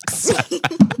orange box?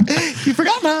 You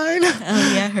forgot mine.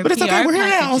 Oh yeah, her But it's PR okay, we're here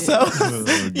now. packages. So,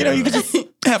 you can just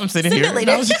have them sitting here. Send it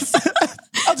later.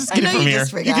 I'll just I get it know from you here.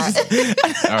 just You can forgot.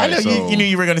 just, All I know right, so- you knew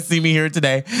you were going to see me here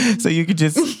today. So you could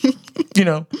just,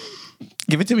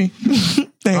 give it to me.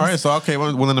 Thanks. All right, so okay,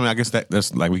 well then I guess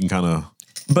that's like we can kind of.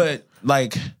 But,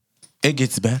 like, it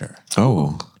gets better.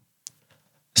 Oh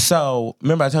So,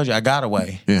 remember I told you I got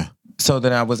away. yeah. So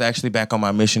then I was actually back on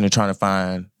my mission of trying to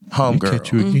find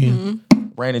Catch you homegirl. again.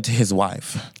 Ran into his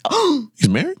wife. He's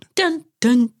married. Dun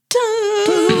dun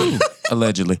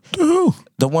Allegedly. Who?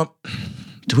 The one.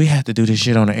 Do we have to do this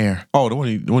shit on the air? Oh, the one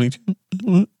he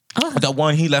The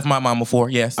one he left my mama for.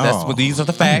 Yes, that's Oh, what these are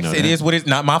the I facts. didn't know It that. is what it's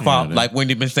not my fault. that. Like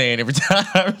Wendy been saying every time.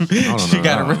 She know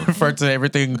got to that. refer to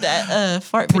everything That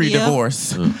fart video.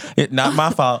 pre-divorce. It not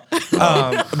my fault.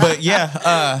 But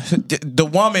yeah, the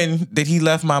woman that he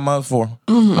left my mother for,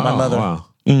 my mother. Wow.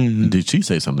 Did she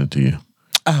say something to you?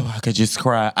 Oh, I could just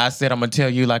cry. I said, I'm gonna tell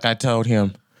you like I told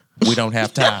him. We don't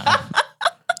have time.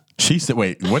 She said,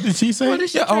 "Wait, what did she say?" What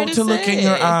did she Yeah, try to look in say?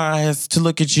 your eyes, to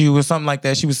look at you, or something like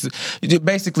that. She was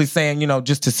basically saying,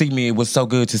 just to see me. It was so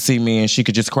good to see me, and she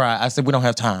could just cry. I said, we don't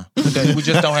have time. We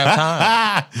just don't have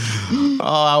time.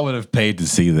 Oh, I would have paid to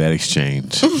see that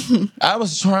exchange. I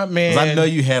was trying, man. 'Cause I know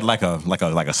you had like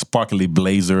a sparkly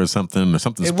blazer or something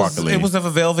sparkly. It was of a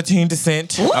velveteen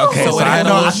descent. Okay, so it had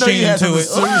a little sheen had to it.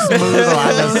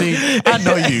 I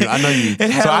know you. It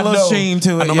had a little sheen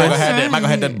to it, I know yes. Michael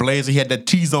had that blazer. He had that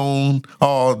T-zone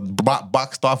all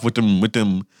boxed off with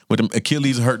them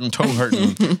Achilles hurting, toe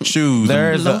hurting shoes.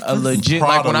 There's a legit,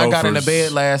 like Prada when I got into loafers.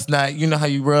 bed last night, you know how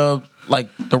you rub like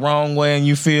the wrong way and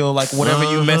you feel like whatever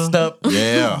you messed up.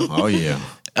 Yeah. Oh yeah.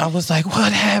 I was like,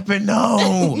 what happened?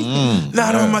 No,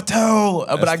 not on my toe.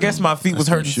 But I guess my feet was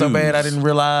them hurting so bad I shoes. didn't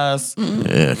realize.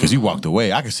 Yeah, because you walked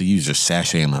away. I could see you just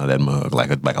sashaying out of that mug like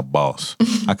a boss.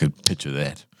 I could picture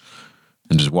that.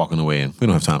 And just walking away and we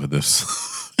don't have time for this.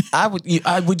 I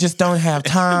would just don't have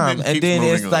time. Then And keep then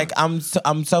it's moving like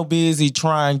I'm so busy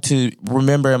trying to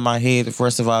remember in my head,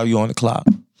 first of all, you on the clock.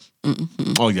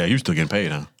 Oh yeah, you're still getting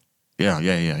paid, huh?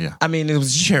 Yeah. I mean, it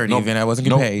was a charity event. I wasn't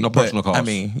getting paid. No but, personal calls. I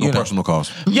mean, no personal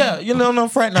calls. Yeah, no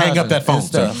fraternizing. Hang up that phone,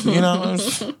 and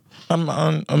stuff. I'm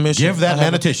on a mission. Give that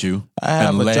man a tissue. I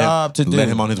have and a job to do. Let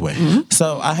him on his way.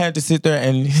 So I had to sit there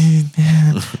and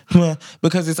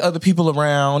because there's other people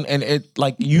around, and it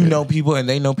like know people and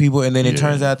they know people, and then it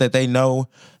turns out that they know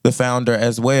the founder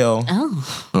as well.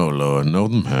 Oh Lord, know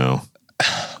them how.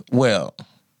 Well,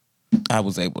 I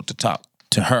was able to talk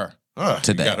to her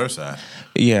today. You got her side.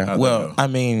 Yeah. How'd that Well, go? I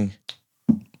mean,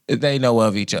 they know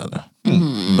of each other,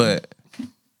 but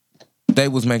they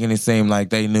was making it seem like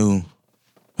they knew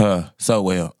her so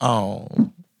well. Oh,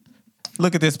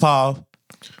 look at this, Paul.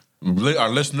 Our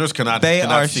listeners cannot. They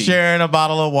cannot are see. sharing a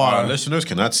bottle of water. Our listeners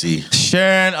cannot see.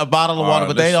 Sharing a bottle of Our water,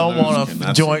 but they don't listeners want a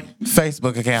cannot joint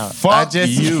Facebook account. Fuck I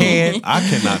just you. can't. I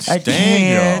cannot I stand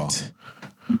y'all. can't.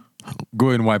 Go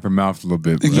ahead and wipe her mouth a little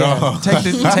bit. bro. Yeah. Take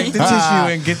the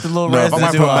tissue and get the little No, if I wipe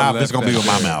residue her off. mouth, it's gonna be with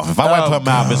my mouth. If I wipe her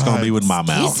mouth, it's gonna be with my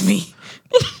mouth. Kiss me.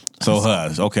 So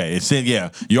hers, okay. It said, yeah.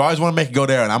 You always want to make it go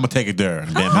there, and I'm gonna take it there.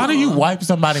 Damn How it. do you wipe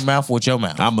somebody's mouth with your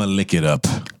mouth? I'm gonna lick it up.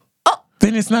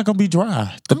 Then it's not gonna be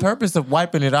dry. The purpose of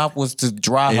wiping it off was to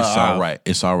dry her It's all off. right.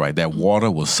 It's all right. That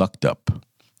water was sucked up.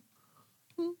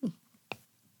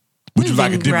 Would you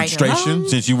like a Moving right demonstration? along.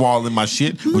 Since you all in my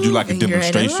shit, would you like a Moving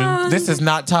right demonstration? along. This is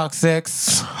not talk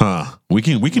sex. Huh? We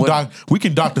can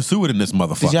Dr. Sue it in this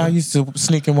motherfucker. Did y'all used to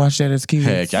sneak and watch that as kids?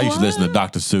 Heck, I used to listen to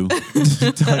Dr. Sue.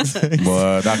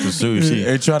 Boy, Dr. Sue, she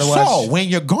And try to watch- So, when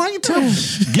you're going to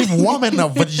give woman a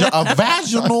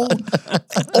vaginal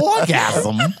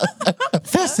orgasm,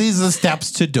 this is the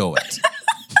steps to do it.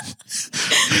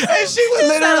 And she would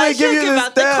literally like give you she'll the give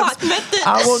out the steps. clock method.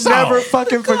 I will So- never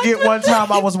fucking forget one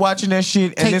time I was watching that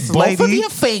shit and Take this both of lady. your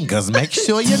fingers. Make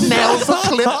sure your nails are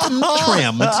clipped and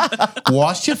trimmed.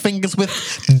 Wash your fingers with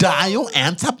dial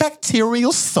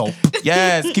antibacterial soap.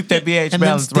 Yes, keep that BH And then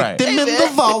balance stick right. them in the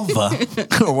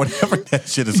vulva. Or whatever that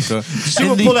shit is called. She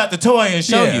would pull out the toy and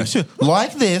show you. Sure.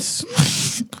 Like this.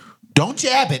 Don't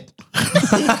jab it.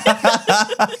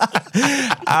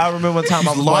 I remember one time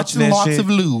I was Lots watching and that lots shit, of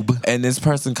lube. and this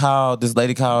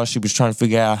lady called. She was trying to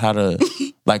figure out how to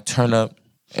like turn up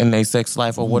in their sex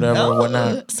life or whatever or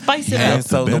whatnot. Spice it And up.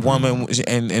 so the woman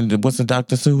and what's the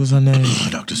Dr. Sue was her name?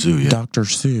 Dr. Sue, yeah. Dr.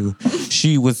 Sue.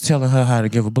 She was telling her how to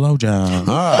give a blowjob,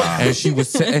 and she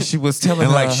was telling And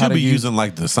her like how she'll to be use. using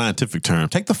like the scientific term.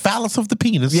 Take the phallus of the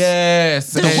penis.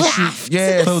 Yes, and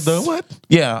yes. So the what?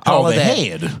 Yeah, all Oh, of the that.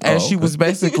 head. And Oh, she was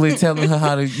basically telling her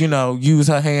how to, use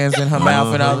her hands and her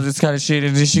mouth and all of this kind of shit.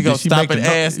 And then she goes she stop make and the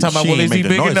no- ask, talking about, she well, ain't is he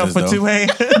make the big enough noises, for though. 2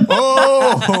 hands?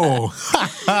 Oh.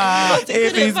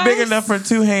 If he's big enough for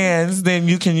 2 hands, then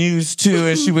you can use 2.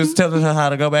 And she was telling her how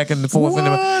to go back and forth.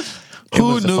 What? It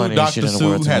Who was the knew funniest shit Dr. in the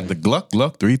world Sue to had me. the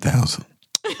Gluck 3000?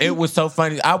 It was so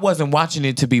funny. I wasn't watching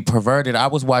it to be perverted. I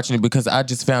was watching it because I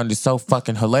just found it so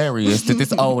fucking hilarious that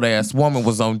this old ass woman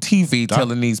was on TV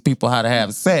telling these people how to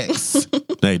have sex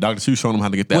Hey, Dr. Sue showing them how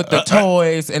to get that. with the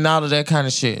toys and all of that kind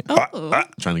of shit.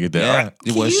 Trying to get that.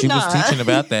 Yeah, well, she was not? teaching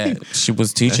about that. She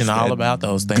was teaching That's all that about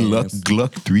those things.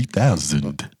 Gluck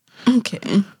 3000. Okay.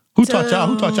 Who taught y'all?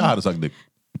 Who taught y'all how to suck dick?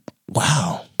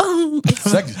 Wow.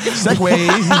 Segway.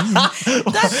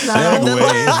 That's not on the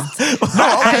list.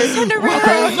 Okay, no.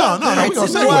 We gonna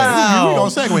segue. Wow. We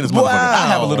gonna segue in this motherfucker. I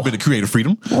have a little bit of creative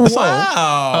freedom. That's all.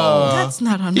 Wow. That's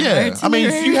not on the Yeah, I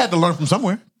mean, you had to learn from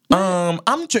somewhere. You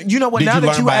know what? Did now you that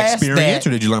learn you by asked experience, that,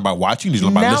 or did you learn by watching? Did you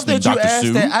learn by now listening that to you Dr. asked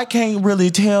Sue? that, I can't really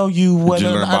tell you whether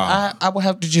learn by- I would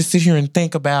have to just sit here and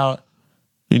think about.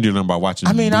 Did you learn by watching?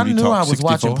 I mean, I Booty knew Talk I was 64?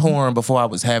 watching porn before I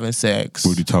was having sex,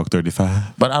 Booty Talk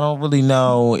 35. but I don't really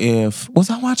know if was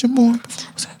I watching porn before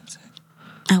I was having sex.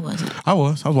 I wasn't. I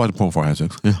was watching porn before I had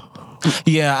sex. Yeah.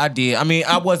 Yeah, I did. I mean,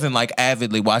 I wasn't like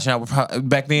avidly watching. I would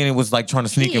back then it was like trying to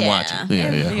sneak and watch it. Yeah.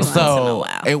 Every once in a So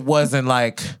while. it wasn't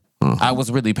like I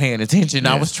was really paying attention.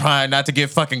 I was trying not to get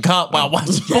fucking caught while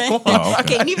watching porn. Oh, I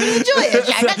can't even enjoy it.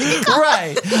 Try not to get caught.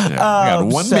 Right. Yeah. I got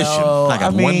one so, mission. I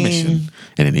got one mean, mission,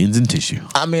 and it ends in tissue.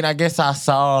 I mean, I guess I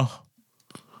saw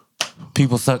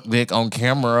people suck dick on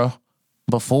camera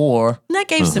before. And I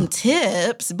gave some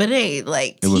tips, but it ain't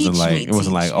like It wasn't teach like me, it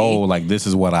wasn't like teach me. like this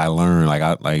is what I learned.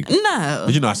 No.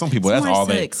 But you know, some people It's that's more all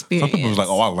so they. Some people was like,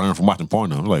 oh, I learned from watching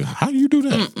porn. I was like, how do you do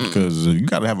that? Because you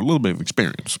got to have a little bit of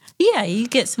experience. Yeah, you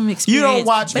get some experience. don't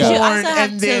watch but you porn also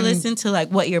have and to then- listen to like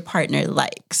what your partner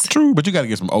likes. True, but you got to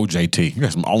get some OJT. You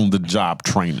got some on the job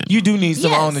training. You do need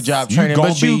some Yes. on the job You training, gonna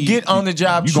but you be- get on the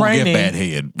job you gonna training get bad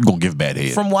head. You gonna give bad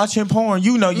head. from watching porn.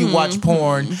 You know, you watch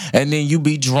porn and then you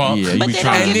be drunk. Yeah, you But be they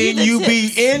trying. don't And give you then the you be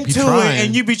tips. into trying. it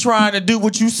and you be trying to do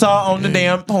what you saw on the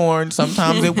damn porn.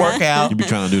 Sometimes it work out. You be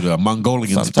trying to do the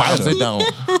Mongolian Sometimes spider. it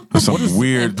don't. Some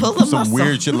weird, pull a some muscle.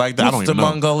 weird shit like that. I don't What's the even know.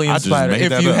 Mongolian I just spider? made If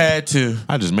that you up. had to,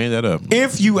 I just made that up.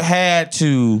 if you had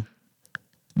to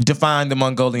define the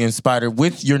Mongolian spider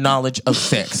with your knowledge of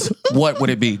sex, what would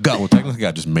it be? Go. Well, technically,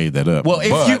 I just made that up. Well, if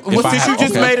But you well, I since had- you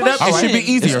just okay. made it up, All it right. should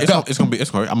be easier. It's Go. gonna be. I'm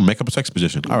gonna make up a sex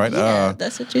position. All right. Yeah,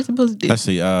 that's what you're supposed to do. Let's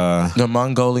see. The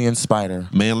Mongolian spider.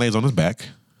 Man lays on his back.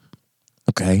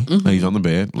 Okay. He's on the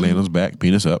bed, laying on his back,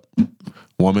 penis up.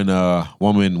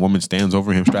 Woman stands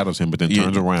over him, straddles him, but then Yeah,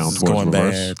 turns around this is towards going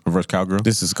reverse, bad. reverse cowgirl.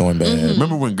 This is going bad.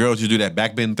 Remember when girls used to do that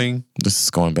back bend thing, This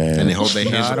is going bad. and they hold their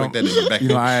hands I up like don't- that in the back. You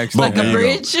know, I actually Like a there you go.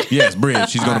 bridge? Yes, bridge.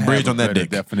 She's I gonna bridge have on a that better dick.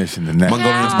 definition than that.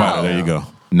 Mongolian spider. There you go.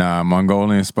 Nah,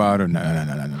 Mongolian spider.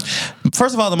 No.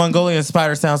 First of all, the Mongolian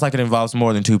spider sounds like it involves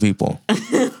more than two people.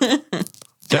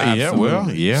 Yeah.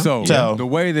 Well. Yeah. So, So, the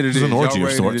way that it it's is, an orgy y'all of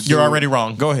ready sorts. to do You're it? already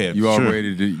wrong. Go ahead. You all Sure.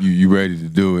 ready to you ready to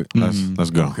do it? Let's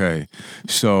go. Okay.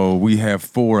 So we have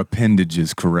 4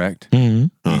 appendages, correct?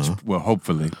 Uh-huh. Well,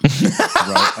 hopefully.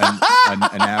 Right?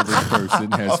 An average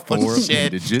person has 4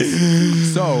 shit.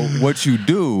 appendages. So what you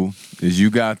do is you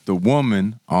got the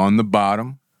woman on the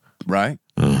bottom, right?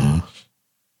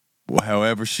 Well,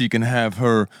 however she can have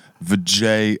her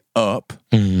vajay up,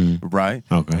 right?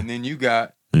 Okay. And then you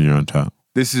got And you're on top.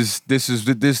 this is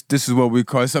what we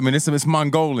call it. I mean, it's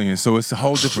Mongolian, so it's a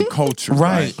whole different culture,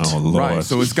 Right. Oh Lord. Right,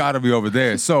 so it's got to be over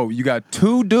there. So you got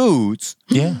 2 dudes,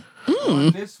 Yeah.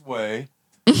 one this way,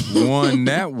 one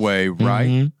that way,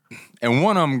 right? And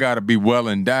one of them got to be well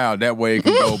endowed. That way it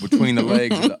can go between the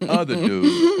legs of the other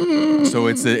dude. So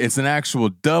it's an actual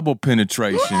double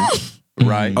penetration,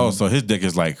 right? Oh, so his dick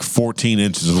is like 14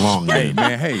 inches long. Hey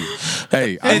man, hey,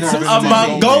 I've It's never been a to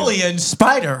Mongolian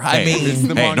spider. I Hey, mean, It's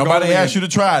the hey, nobody Mongolian. asked you to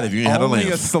try it if you ain't had a Only a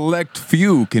lens. select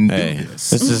few can do Hey, this.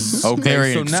 this is Okay,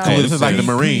 very so now exclusive. Hey, this is like the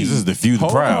Marines. This is the few, the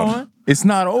Hold proud. on. It's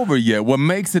not over yet. What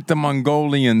makes it the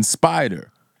Mongolian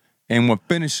spider and what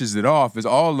finishes it off is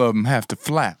all of them have to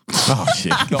flap. Oh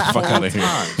shit! Get the fuck out of here.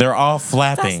 They're all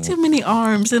flapping. That's too many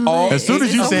arms and legs. As soon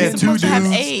as you It's said only 2 supposed to have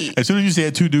dudes, 8. as soon as you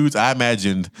said 2 dudes, I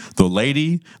imagined the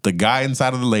lady, the guy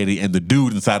inside of the lady, and the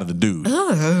dude inside of the dude.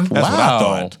 That's what I Wow.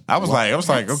 thought. I was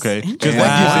like, okay, because Wow.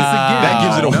 that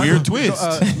gives it a weird No,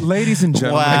 twist. ladies and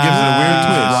gentlemen, Wow. That gives it a weird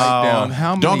twist. write down how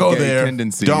many Don't go gay there.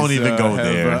 tendencies Don't even go have,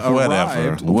 there. Whatever.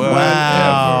 arrived.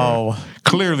 Wow.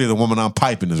 Clearly, the woman I'm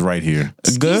piping is right here.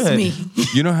 Good. Me.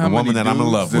 You know how The many woman that I'm in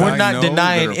dudes love that with. We're I not know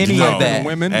denying that are any of piping that.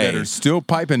 women that Hey. are still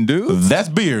piping dudes. That's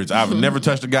beards. I've never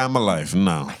touched a guy in my life.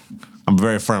 No. I'm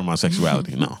very firm on my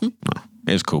sexuality. No.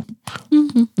 It's cool.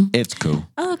 It's cool.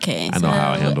 Okay, I know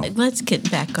how I handle. Let's get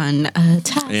back on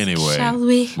task, Anyway, shall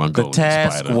we? The Mongolian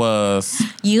task spider. was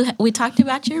We talked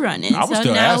about your running. I was so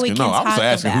still now asking. We No, can I was talk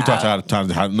asking who about, taught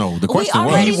you how to know. The question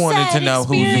already was he wanted to said know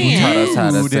who experience. taught us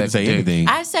how to who didn't sex say dick. anything.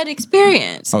 I said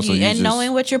experience Oh, so you and just-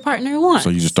 knowing what your partner wants.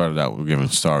 So you just started out with giving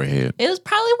sorry head. It was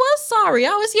probably sorry. I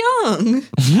was young.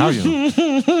 How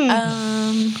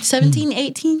young? 17,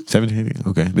 18. 17.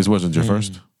 Okay. This wasn't your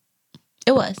first?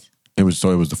 It was. It was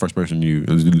the first person you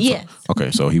Yes.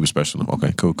 Okay, so he was special.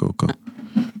 Okay, cool.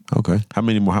 Okay. How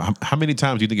many more? How many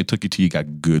times do you think it took you till you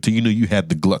got good? Till you knew you had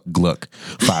the Gluck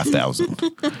 5,000?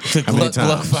 How many Gluck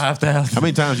times? 5,000. How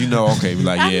many times you know? Okay, be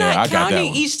like, I'm yeah, not I got that counting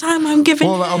one. each time I'm giving.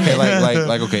 Well, okay,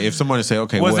 like, okay. If someone say,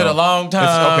 okay, Was it a long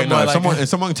time, Okay, no. or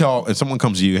If like someone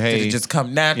comes to you, hey, Did it just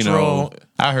come natural? You know,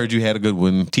 I heard you had a good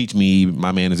one. Teach me,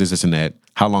 my man, is this and that.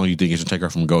 How long do you think it should take her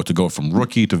from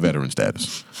rookie to veteran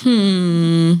status?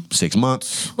 6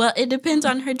 months. Well, it depends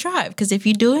on her drive. Because if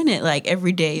you're doing it like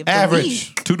every day of the Average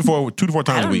week, 2 to 4 I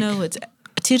times a don't week. know what's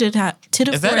 2 to 4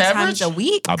 Is that times average? a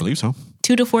week. I believe so.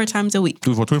 2 to 4 times a week.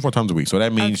 2 to 4 times a week. So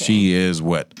that means Okay. she is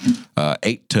what?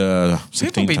 8 to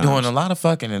 16 People be times. doing a lot of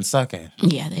fucking and sucking.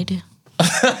 Yeah, they do. I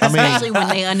mean, Especially when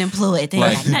they unemployed. They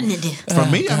Like- got nothing to do. for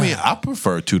me, I mean, I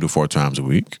prefer 2 to 4 times a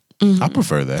week. I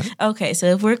prefer that. Okay, so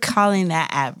if we're calling that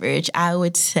average, I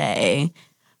would say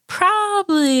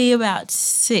probably about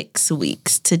 6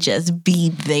 weeks to just be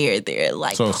there.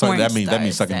 Like So porn that means star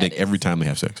sucking dick status. every time they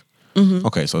have sex.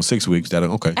 Okay, so 6 weeks.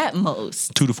 Okay. At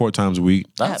most. 2 to 4 times a week.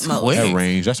 That's At most. quick. That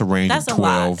range. That's a range That's of a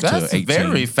lot. 12 That's to 18.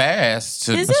 very fast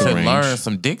to Is it? That's a learn range.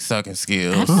 some dick sucking I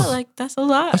skills. feel like that's a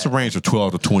lot. That's a range of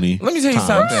 12 to 20. Let me tell you times.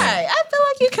 something. Right. I feel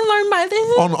like you can learn by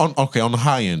this. On the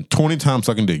high end, 20 times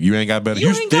sucking dick. You ain't got better. You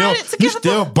ain't got it you together.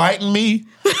 still biting me?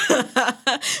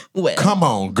 Well, Come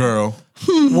on, girl.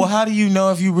 Well, how do you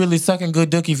know if you really sucking good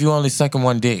dick if you only sucking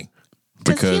one dick?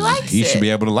 Because he likes he should it. be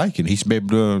able to like it. He should be able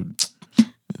to.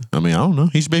 I mean, I don't know.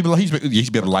 He should be able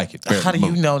to like it. How do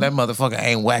you know that motherfucker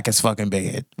ain't whack as fucking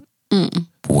bad?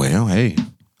 Well, hey.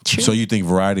 True. So you think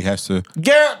variety has to?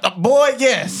 Girl, boy,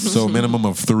 yes. So minimum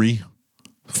of 3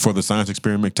 for the science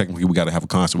experiment. Technically, we got to have a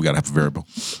constant. We got to have a variable.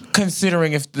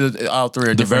 Considering if all three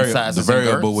are different sizes, the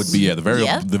variable and would girths. be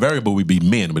Yep. the variable would be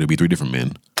men, but it'd be 3 different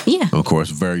men. yeah. Of course,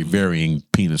 very varying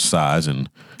penis size and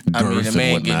girth I mean, a and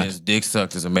man whatnot. getting his dick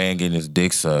sucked is a man getting his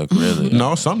dick sucked. Really?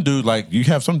 No, some dude you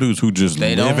have some dudes who just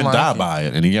They live don't and like die it. by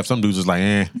it, and you have some dudes that's like,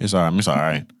 it's all right, it's all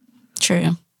right,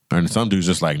 True. and some dudes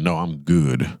just like, no, I'm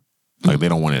good, like they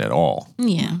don't want it at all.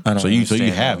 Yeah. I don't So you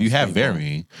understand have those people.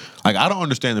 varying. Like I don't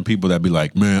understand the people that be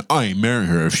like, man, I ain't marrying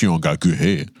her if she don't got good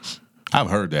head. I've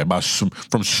heard that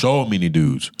from so many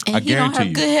dudes. And I he don't guarantee have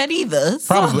you. good head either.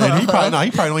 So. Probably, and he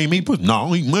probably don't eat meat pussy. No,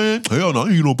 man, hell no,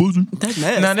 he eat no pussy. That's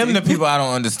nasty. Now, them the people I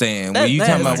don't understand. When That's you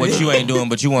talking about nasty. what you ain't doing,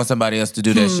 but you want somebody else to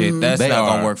do that shit, that's not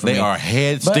gonna work for me. They are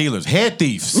head stealers, head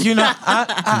thieves. You know, You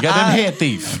got them head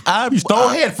thief. You stole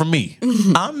head from me.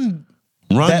 I'm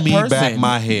Run that me person. back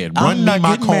my head. Run I'm me not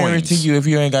my getting married coins. to you if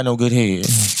you ain't got no good head.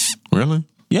 Really?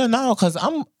 Yeah, no, because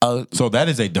I'm So that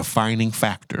is a defining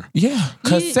factor. yeah,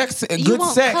 because You- sex, you good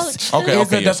won't sex coach them.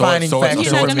 is a defining factor.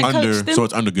 You're not gonna coach them? So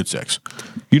it's under good sex.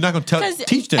 You're not gonna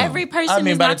teach them. Every person I mean,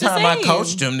 is by not the time the I same.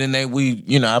 coached them, then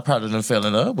I probably done fell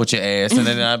in love with your ass, and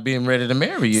then I've been ready to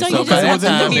marry you. So you by just that have to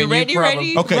time, be then you ready, probably-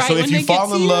 ready. Okay, right so when if you they get fall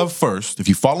to in you? love first,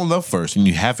 and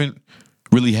you haven't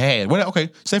really had,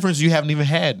 say for instance, you haven't even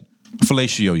had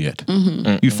fellatio yet.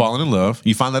 Mm-hmm. You've fallen in love.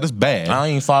 You find that it's bad. I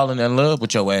ain't falling in love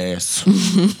with your ass.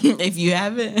 If you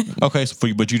haven't. Okay,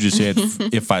 but you just said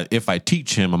if I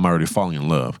teach him, I'm already falling in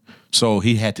love. So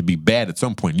he had to be bad at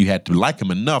some point. You had to like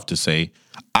him enough to say,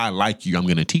 I like you. I'm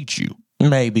going to teach you.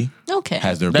 Maybe Okay.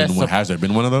 Has there That's been one? a- Has there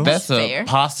been one of those? that's fair. a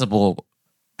possible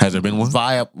Has there been one? what?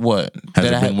 Has That there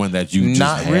I been had- one that you just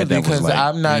not had really that was because like,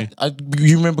 I'm not.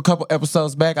 You remember a couple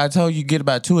episodes back? I told you get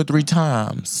about 2 or 3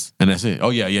 times. and that's it?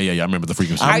 Oh yeah. I remember the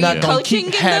frequency. Are I'm you not gonna coaching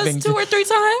keep in having those 2 or 3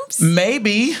 times?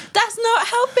 Maybe. That's not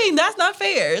helping. That's not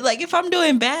fair. Like if I'm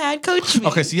doing bad, coach me.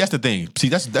 Okay, see that's the thing. See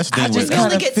that's the thing. I with- just You only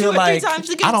kinda get 2 feel or 3 like- times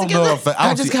to get I don't together. know if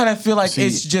I just kind of feel like see,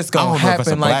 it's just I gonna don't know if that's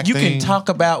a happen. Like black you thing. can talk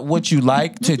about what you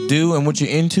like to do and what you're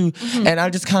into, and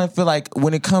I just kind of feel like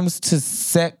when it comes to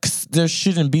sex, there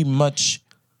shouldn't be much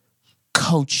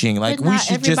coaching. Like But we not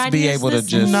should just everybody be is able to the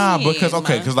just. same. Nah,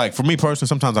 because like for me personally,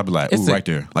 sometimes I'll be like, It's ooh, a- right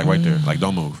there, like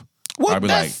don't move. Well, I'll be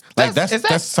like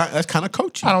that's kind of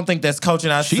coaching. I don't think that's coaching.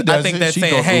 I She think does it. that's She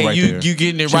saying, goes through hey, right you there.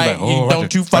 getting it She's right. like, oh, right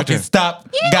Don't you there, right fucking there. stop.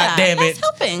 Yeah, God damn that's it.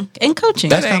 helping and coaching.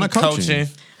 That That's ain't kinda coaching.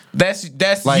 coaching.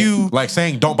 That's like you. like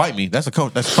saying don't bite me. That's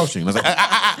that's coaching. That's like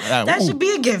that ooh. should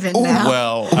be a given now.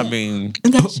 Well, I mean,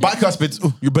 Bicuspids.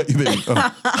 Ooh, you bet me.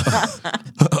 that's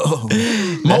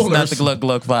Molars. not the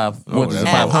Gluck 5. Oh, What is it,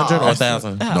 that's 500 or that's-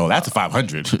 1,000? No, that's a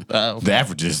 500. Oh. The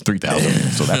average is 3,000.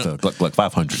 So that's a Gluck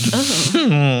 500.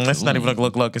 That's not even a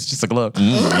Gluck. It's just a Gluck.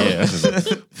 Yeah, that's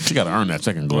she got to earn that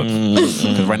second Gluck.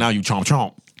 Because right now you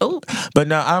chomp. Oh, But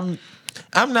no,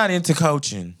 I'm not into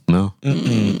coaching. No.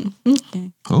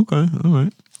 okay. Okay. All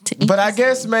right. But I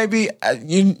guess maybe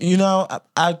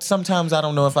I sometimes I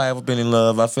don't know if I ever been in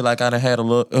love. I feel like I done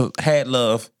had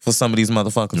love for some of these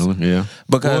motherfuckers. Yeah.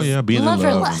 Because being Love in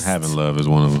or love lust? and having love is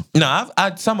one of them. no,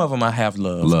 some of them I have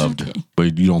loved. Okay.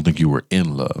 But you don't think you were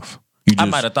in love. You I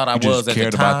might have thought I you just was at the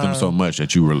cared about them time. so much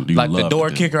that you Like the loved door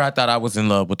them. kicker, I thought I was in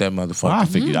love with that Well, motherfucker.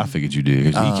 I figured you did.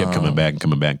 He kept coming back and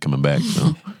coming back and coming back.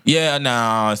 So. Yeah,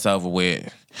 no, it's over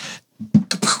with.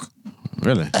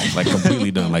 Really? Like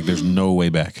completely done. Like there's no way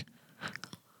back.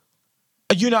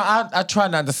 I try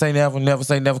not to say never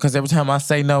say never, because every time I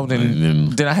say no,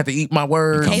 then I have to eat my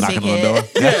words. Come Hey, knocking big on the door.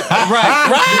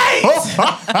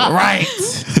 Right.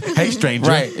 Hey, stranger.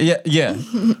 Right. Yeah.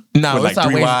 No, With it's like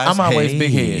 3 always Ys. I'm always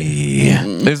big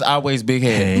head. It's always big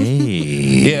head.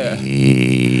 Yeah.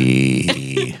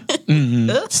 Hey.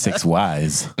 6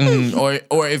 Y's.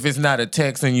 Or if it's not a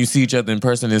text and you see each other in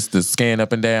person, it's the scan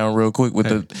up and down real quick with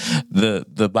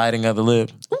the biting of the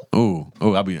lip.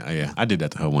 I did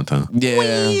that to her one time.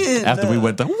 Yeah. After we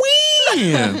went to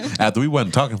after we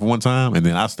wasn't talking for one time, and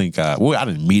then I think I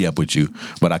didn't meet up with you,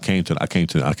 but I came to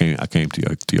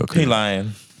your crib. He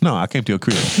lying. No, I came to your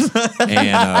crib, and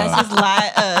That's just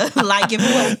lie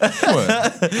giveaway. what?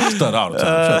 I stutter all the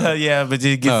time. Shut up. Yeah, but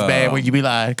it gets bad when you be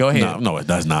lying. Go ahead. No, it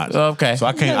does not. Okay. So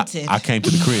I came. Noted. I came to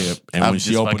the crib, and I'm when she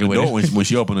just opened the fucking door, with when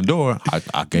she opened the door,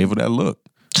 I gave her that look.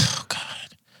 Oh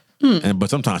God.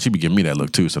 But sometimes she be giving me that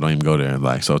look too, so don't even go there.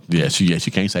 Like so, she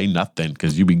can't say nothing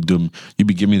because you be giving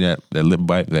me that lip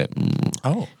bite. That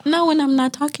Oh. No, when I'm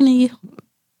not talking to you.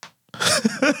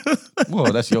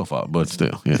 well, that's your fault, but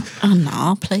still, yeah. Oh no,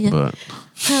 I'll play it. But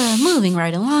Moving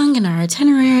right along in our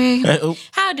itinerary. oh.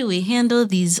 How do we handle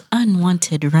these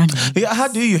unwanted run-ins? Yeah, how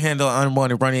do you handle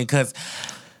unwanted running? Because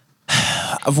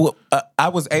I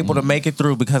was able to make it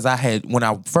through because when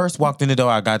I first walked in the door,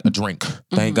 I got a drink.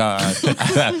 Thank God.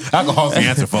 alcohol's the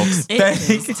answer, folks. It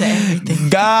is to everything.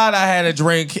 God, I had a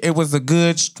drink. It was a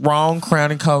good, strong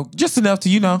Crown and Coke. Just enough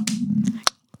to,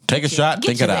 Take a shot,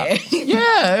 think it out.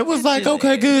 Yeah, it was like,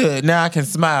 okay, good. Now I can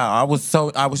smile. I was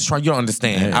trying, you don't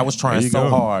understand. Hey, I was trying there you so go.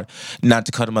 hard not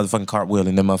to cut a motherfucking cartwheel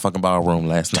in the motherfucking ballroom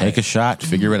last night. Take a shot,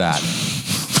 figure it out.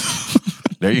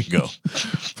 There you go.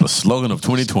 The slogan of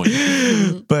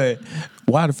 2020. But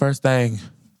why the first thing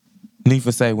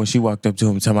Nifa say when she walked up to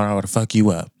him, telling me I ought to fuck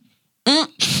you up?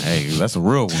 Hey, that's a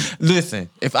real one. Listen,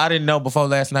 if I didn't know before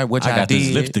last night, which I I got did,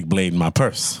 this lipstick blade in my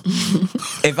purse.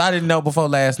 if I didn't know before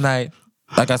last night,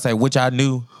 like I said, which I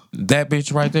knew, that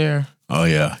bitch right there. Oh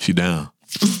yeah, she down.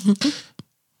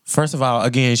 First of all,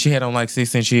 again, she had on like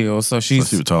 6-inch heels, so She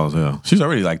she's was tall as hell. She's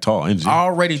already like tall, isn't she?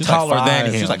 already She's taller like than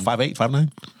him. She's like 5'8",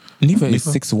 5'9". Nifa is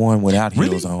 6'1" without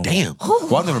heels on. Damn.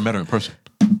 Well, I've never met her in person.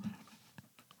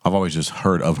 I've always just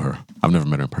heard of her. I've never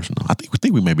met her in person. Though. I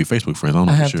think we may be Facebook friends. I don't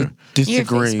know I for have sure. to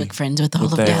disagree. You're Facebook friends with all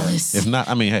with of that. Dallas. If not,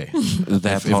 I mean, hey.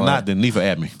 That if part. not, then Nifa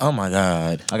add me. Oh my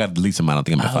God. I got to delete somebody. I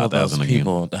think I'm at All those 5,000 again.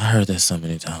 people, I heard that so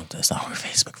many times. That's all we're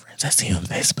Facebook friends. I see you on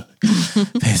Facebook.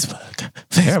 Facebook.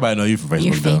 Everybody know you from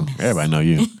You're Facebook, though. famous. Everybody know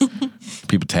you.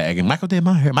 People tagging, Mykel did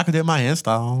my hair. Mykel did my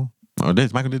hairstyle. Or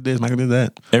this, Mykel did this, Mykel did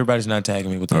that. Everybody's not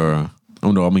tagging me with that. Or,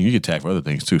 oh no, I mean, you get tagged for other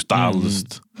things too.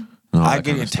 Stylist. and all I that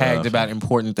get kind of tagged stuff. about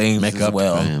important things Makeup as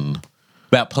well. and...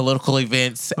 About political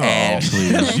events and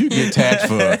please. You get tagged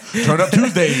for Turn Up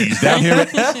Tuesdays down here at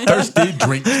Thirsty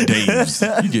Drink Days.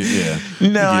 You get,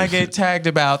 no, I get tagged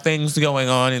about things going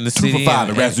on in the 2 for city. 5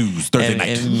 the Razzoos Thursday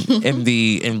night. In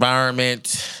the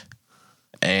environment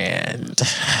and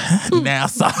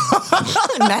NASA.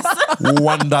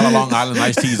 $1 Long Island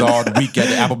iced teas all the week at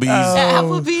the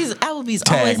Applebee's. Applebee's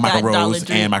Tag always Michael got Dollar Rose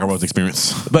Tree. and Michael Rose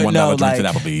Experience. But $1 no, drinks like-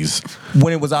 at Applebee's.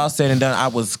 When it was all said and done, I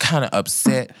was kind of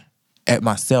upset at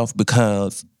myself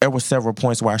because there were several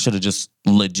points where I should have just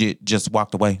legit just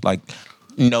walked away. Like,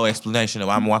 no explanation of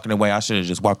I'm walking away. I should have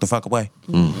just walked the fuck away.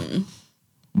 Mm-hmm.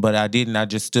 But I didn't. I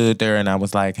just stood there and I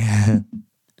was like,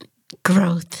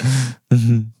 Growth.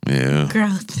 Yeah.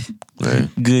 Growth. Right.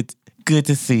 good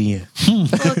to see you.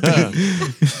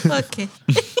 Okay.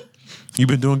 You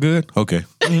been doing good? Okay.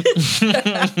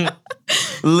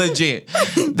 Legit.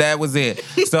 That was it.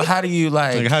 So how do you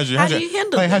like... How's How do you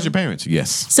handle How's them? your parents? Yes.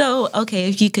 So, okay,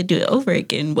 if you could do it over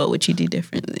again, what would you do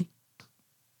differently?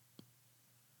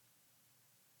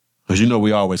 Because you know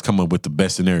we always come up with the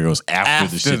best scenarios after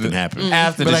the shit that happened.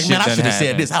 After But the like, shit man, I done should have said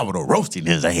happened. this. I would have roasted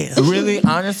his ass. Really?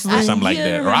 Honestly? Something like You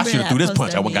that. Or I remember should have threw that this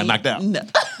punch. post I wouldn't got knocked out. No.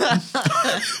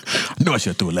 No, I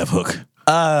should have threw a left hook.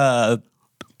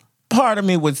 Part of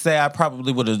me would say I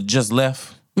probably would have just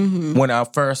left when I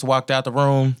first walked out the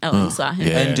room Oh, you saw him.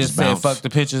 Yeah. and just said, bounce. fuck the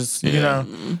pictures, you Yeah.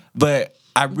 know? But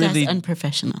I really... That's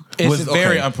unprofessional. It's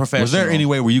very okay, unprofessional. Was there any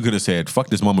way where you could have said, fuck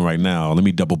this moment right now, let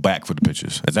me double back for the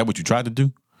pictures? Is that what you tried to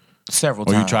do? Several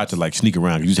Or times. you tried to like sneak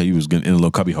around. You said you was getting in a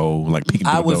little cubby hole, like peeking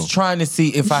through I the was door. trying to see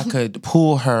if I could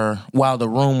pull her while the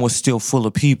room was still full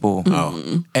of people.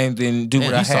 Oh. And then do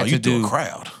what Man, I he saw had you to through do. a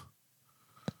crowd.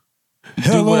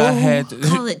 Do what I had to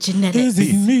Call it genetics. Is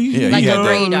it me? Yeah, Like he a had that.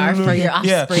 radar for your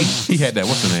Yeah. offspring. He had that.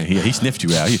 What's the name? He sniffed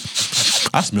you out.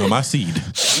 I smell my seed.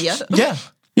 Yeah. Yeah.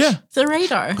 Yeah. It's a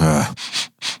radar. I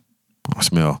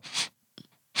smell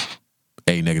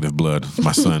A negative blood.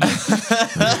 My son.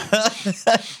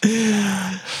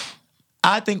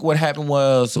 I think what happened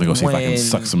was Let me go see if I can when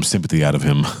suck some sympathy out of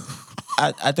him.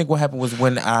 I think what happened was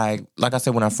when like I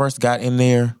said, when I first got in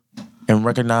there and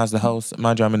recognized the host,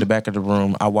 mind you, I'm in the back of the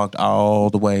room. I walked all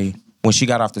the way. When she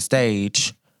got off the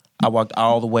stage, I walked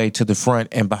all the way to the front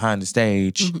and behind the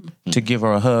stage to give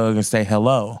her a hug and say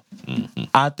hello.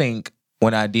 I think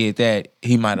when I did that,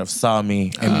 he might have saw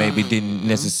me and maybe didn't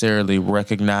necessarily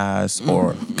recognize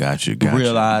or Gotcha.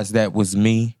 realize that was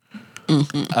me.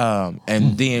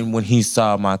 And then when he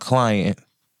saw my client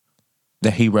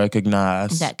that he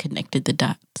recognized That connected the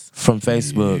dots. from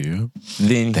Facebook, Yeah.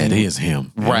 then That he, is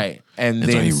him. right. And That's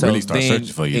then when he so really started then-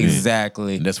 searching for you. then.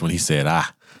 Exactly. And that's when he said, I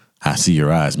see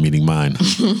your eyes meeting mine.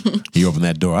 You opened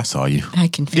that door, I saw you. I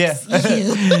can fix you.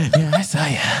 Yeah, I saw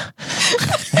you.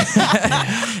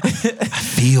 I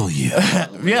feel you.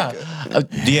 Yeah.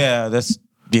 Yeah.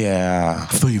 I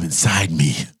feel you inside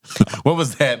me. What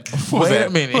was that? What was Wait that? a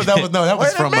minute. That was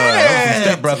Wait a from minute.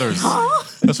 Step Brothers.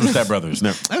 That's from Step Brothers.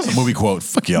 That was a movie quote.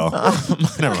 Fuck y'all.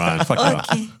 Never mind. Fuck y'all.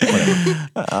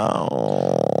 Whatever.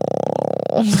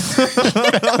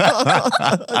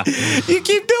 You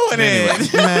keep doing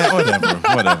it. Man,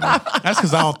 whatever. That's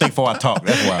because I don't think before I talk.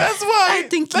 That's why. That's why. I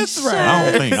think that's you should. right.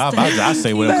 I don't think. I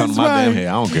say whatever comes to my damn head.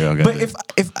 I don't care.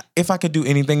 But if I could do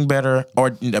anything better,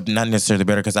 or not necessarily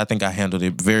better, because I think I handled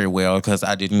it very well, because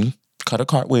I didn't cut a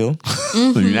cartwheel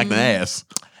you act the ass.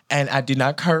 and I did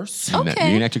not curse. You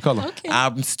ain't act your color. Okay. I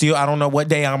don't know what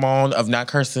day I'm on of not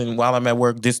cursing while I'm at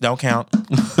work. This don't count.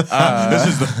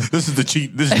 This is the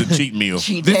cheat. This is the cheat meal.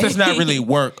 Cheat This day. is not really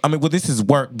work. I mean, well, this is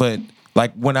work, but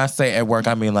like when I say at work,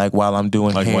 I mean like while I'm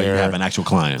doing Like hair. when you have an actual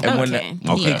client. And when Okay.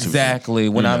 Okay. Yeah. Exactly.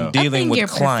 When Yeah. I'm dealing think with your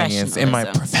clients in my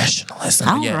professionalism. professionalism.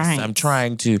 All yes. right. I'm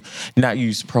trying to not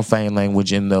use profane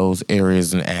language in those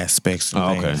areas and aspects. And Oh,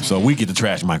 okay, things. so we get to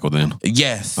trash Mykel then.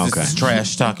 Yes. Okay. This is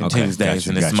Trash Talking Okay, Tuesdays gotcha,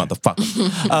 and this gotcha.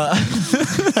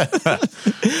 motherfucker.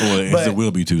 Well, it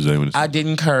will be Tuesday. When it's, I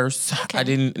didn't curse. I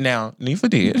didn't. Now, Nifa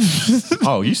did.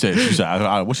 oh, you said what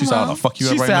she said? I'll fuck you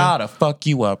She up right said, now. "I'll to fuck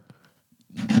you up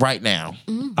right now."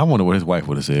 I wonder what his wife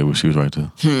would have said when she was right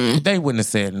there. They wouldn't have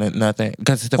said nothing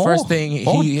because the first thing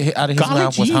he out of his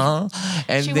mouth was, "Huh?"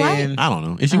 And She then I don't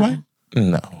know. Is she white?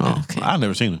 no. Oh, I've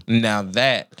never seen her. Now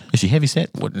that Is she heavy set?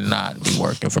 would not be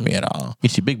working for me at all.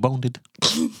 Is she big boned?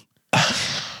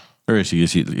 Or is she?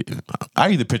 I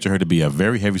either picture her to be a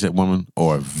very heavy set woman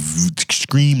or a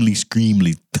extremely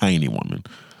tiny woman.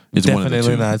 It's one of the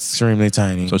Definitely two. not extremely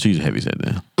tiny. So she's a heavy set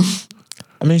then.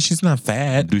 I mean, she's not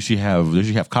fat. Does she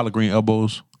have collard green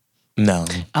elbows? No.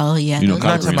 Oh yeah. You know, those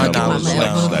collard are to green my good elbows. knowledge,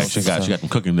 mama no. elbows. She got them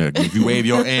cooking there. If you wave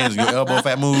your hands and your elbow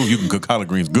fat move, you can cook collard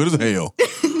greens good as hell.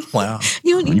 Wow.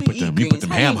 You don't When even you eat put greens. them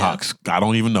How ham you know? hocks. I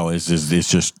don't even know. It's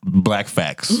just black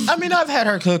facts. I mean, I've had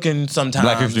her cooking sometimes.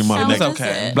 Black History Month How next. was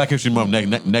it? Black History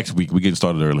Month next week. We getting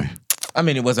started early. I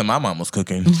mean, it wasn't my mama's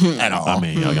cooking at all. I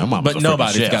mean, your mama's but a freaking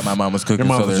nobody's chef. got my mama's cooking.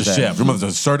 Your so mother's a there's chef. that. Your mother's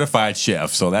a certified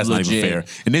chef, so that's not even Legit. fair.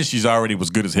 And then she's already was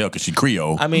good as hell because she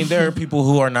Creole. I mean, there are people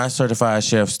who are not certified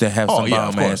chefs that have some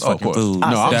bomb ass fucking food No,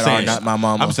 I'm that saying are not my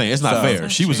mama. I'm saying it's not So- fair.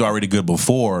 She was already good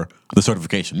before the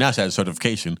certification. Now she has a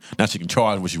certification. Now she can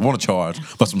charge what she want to charge,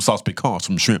 but some sauce piquant,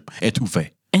 some shrimp,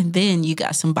 etouffee. And then you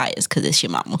got some bias because it's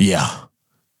your mama. Yeah,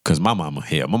 because my mama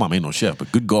ain't no chef,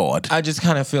 but good God. I just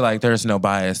kind of feel like there's no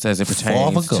bias as it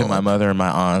pertains Father to my God. mother and my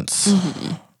aunts.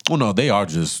 Well, no, they are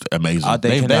just amazing. They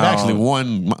They've can all- actually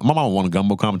won. My mama won a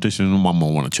gumbo competition. My mama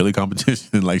won a chili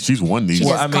competition. Like she's won these. She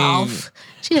Well, does I mean, golf.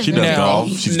 She does, she does really golf.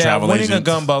 great. She's a now, travel winning agent. a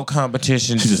gumbo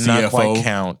competition She's a does not quite CFO.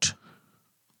 count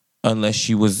unless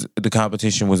the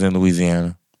competition was in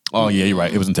Louisiana. Oh yeah, you're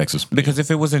right. It was in Texas. Because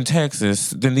if it was in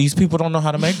Texas, then these people don't know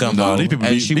how to make gumbo. No, these people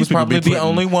and be- she these was people be probably the putting-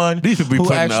 only one These people be who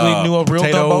putting, actually knew a real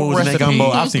gumbo potatoes in their recipe.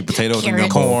 gumbo. I've seen potatoes in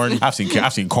Carrot. gumbo. Corn. I've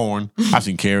seen corn. I've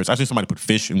seen carrots. I've seen somebody put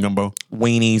fish in gumbo.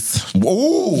 Weenies.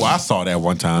 Oh, I saw that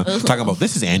one time. Talking about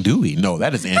this is andouille. No,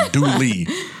 that is andouille.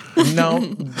 No,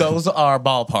 those are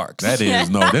ballparks. That is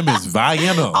them is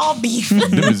Vienna. All beef.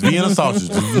 Them is Vienna sausages.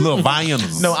 Little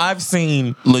Viennas. No, I've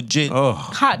seen legit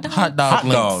Hot dog. hot dog Hot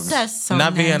links. dogs. That's so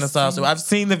Not Vienna nasty. sausage. I've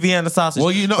seen the Vienna sausage.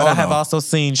 Well, you know- but oh, I have no. also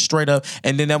seen straight up,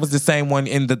 and then that was the same one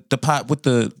in the pot with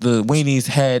the weenies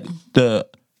had the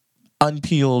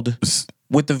unpeeled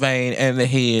with the vein and the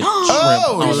head shrimp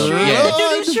on them. The Yes.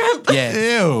 doo-doo shrimp. Yes.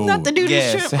 Ew. Not the doo-doo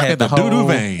Yes, shrimp. it had The the doo-doo whole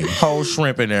vein. whole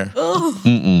shrimp in there,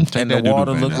 Mm-mm. and the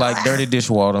water looked like dirty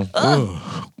dishwater.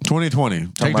 2020.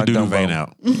 Take the about doo-doo Dumbo. vein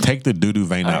out. Take the doo-doo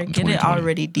vein Or out in get 2020. it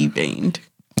already deveined.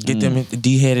 Get them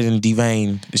de-headed and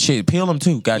de-veined. Shit, peel them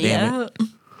too. Goddamn it.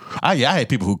 Yeah. I had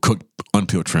people who cook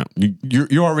unpeeled shrimp.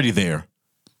 You're already there.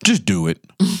 Just do it.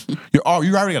 You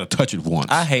already got to touch it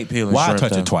once. I hate peeling Why shrimp,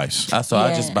 touch though. it twice?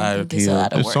 I just buy I it think it's a peeled.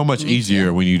 lot of It's so work. much Me easier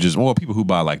too. when you just people who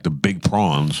buy like the big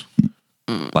prawns.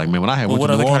 Like man, when I had Well, went what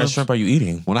to other New kind of Orleans, shrimp are you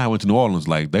eating? when I went to New Orleans,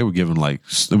 like they were giving like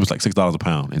it was like $6 a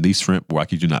pound, and these shrimp were, I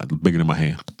kid you not, bigger than my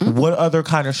hand. What other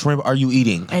kind of shrimp are you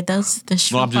eating? Are those the No,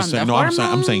 shrimp I'm just on saying. the No, I'm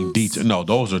saying hormones? detail. No,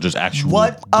 those are just actual.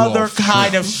 What other Gulf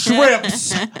kind shrimp. of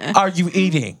shrimps are you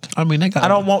eating? I mean, they got. I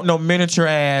don't want no miniature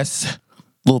ass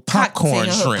little popcorn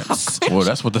Cocktail. shrimps. Well,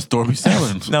 that's what the store be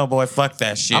selling. No, boy, fuck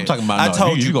that shit. I'm talking about, I no,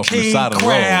 told you you, go from the king side of the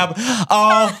crab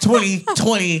all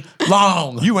 2020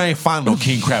 long. You ain't finding no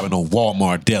king crab in no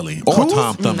Walmart deli or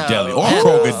Tom Thumb No. deli or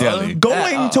Kroger deli.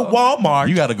 Going to Walmart.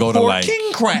 You got to go to for like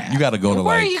king crab. You got to go to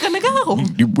Where like. are you gonna go?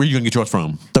 Where you gonna get yours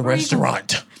from? the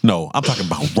restaurant. No, I'm talking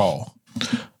about raw.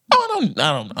 Oh, I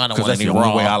don't Because want that's any the only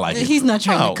raw. way I like it. He's not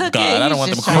trying Oh, to cook God, it. I don't He's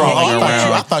want just them trying to crawling eat it.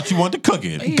 around. I thought you wanted to cook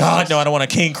it. God, no, I don't want a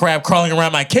king crab crawling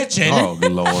around my kitchen. Oh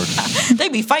good lord! They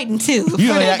be fighting too. You know,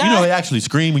 Before they you know die. they actually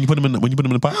scream when you put them in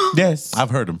the pot. Yes. I've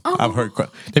heard them. I've heard.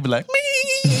 They be like,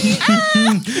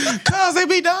 Cause they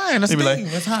be dying. It's They be like,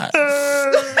 it's hot.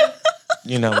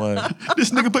 You know what?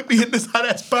 this nigga put me in this hot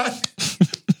ass spot.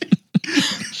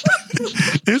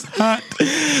 It's hot.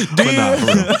 But nah, for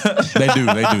real. They do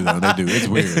though. They do. It's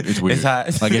weird. It's weird. It's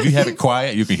hot. Like if you have it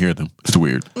quiet, you can hear them. It's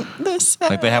weird. That's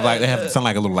Like they have sound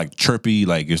like a little like chirpy,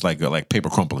 like it's like paper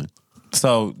crumpling.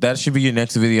 So that should be your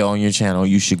next video on your channel.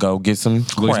 You should go get some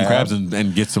Go get some crabs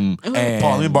and get some. And-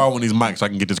 Paul, let me borrow one of these mics so I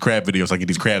can get this crab video so I can get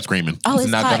these crabs screaming. Oh, it's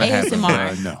not called gonna happen.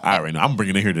 ASMR. No, I already know. I'm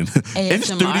bringing it here then.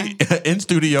 ASMR. in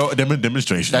studio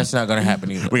demonstration. That's not gonna happen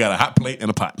either. We got a hot plate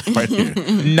and a pot right here.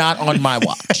 Not on my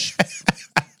watch.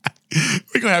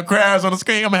 We're gonna have crabs on the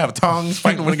screen. I'm gonna have tongues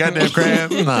fighting with a goddamn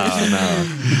crab.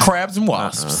 No. Crabs and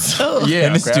wasps. Yeah,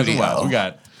 in the crabs and studio. wasps.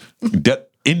 We got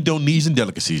Indonesian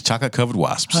delicacies, chocolate covered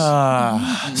wasps.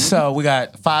 So we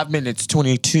got 5 minutes,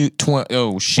 22, 20,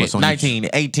 oh shit, What's on your- 19,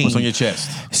 18, What's on your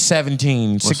chest?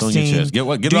 17, What's 16. on your chest? Get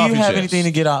Do it off you your have chest. anything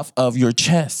to get off of your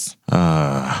chest?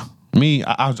 Me,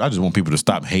 I just want people to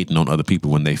stop hating on other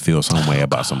people when they feel some way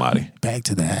about somebody. Back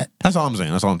to that. That's all I'm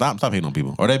saying. That's all. Stop hating on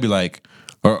people. Or they'd be like,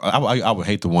 or I would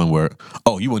hate the one where,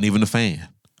 oh, you weren't even a fan.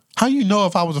 How you know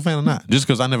if I was a fan or not? Just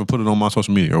because I never put it on my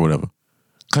social media or whatever.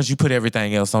 Because you put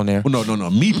everything else on there. Well, no.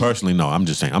 Me personally, no. I'm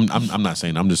just saying. I'm not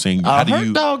saying. I'm just saying. How do hurt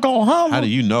you? dog gon' holler. How do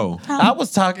you know? I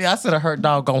said a hurt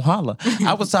dog gon' holler.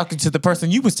 I was talking to the person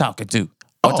you was talking to.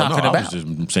 Or talking no, I about. was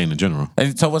just saying in general.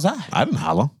 And so was I. I didn't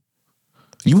holler.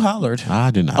 You hollered.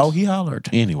 I did not. Oh, he hollered.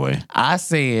 Anyway. I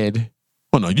said,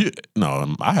 Well,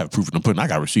 no. I have proof in the pudding. I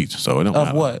got receipts, so it don't Of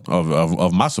matter. what?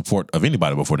 Of my support of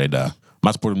anybody before they die.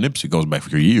 My support of Nipsey goes back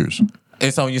for years.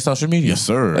 it's on your social media. Yes,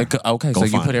 sir. Okay, Go so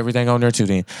you find put it. everything on there too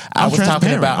then. I I'm was talking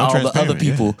transparent. about I'm all the other transparent,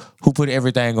 yeah. people who put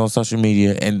everything on social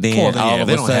media and then Well, all yeah, of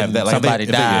they a don't sudden have that. Like, somebody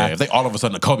died. if they all of a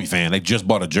sudden a Kobe fan, they just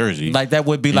bought a jersey. Like that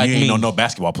would be and like you ain't me no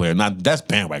basketball player. Now that's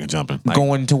bandwagon jumping. Like,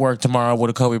 going to work tomorrow with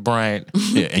a Kobe Bryant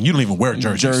yeah, and you don't even wear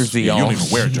jerseys. jersey Yeah, you on. don't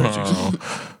even wear jerseys.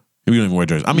 You don't even wear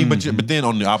jerseys. I mean, but then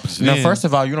on the opposite Now, end, first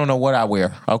of all, you don't know what I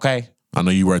wear, okay? I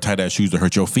know you wear tight ass shoes to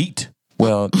hurt your feet,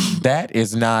 Well, that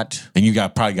is not and you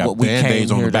probably got what we came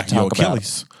band-aids on here the to back of your talk about.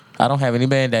 Achilles. I don't have any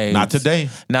band-aids. Not today.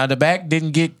 Now, the back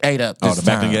didn't get ate up this Oh, the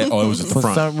back time. didn't get- oh, it was at the For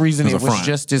front. some reason, It it was was the front.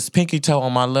 just this pinky toe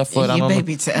on my left foot. I You don't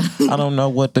baby tail. I don't know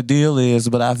what the deal is,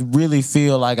 but I really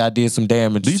feel like I did some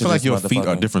damage. Do you to feel like this your feet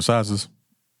are motherfucker. different sizes?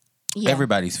 Yeah.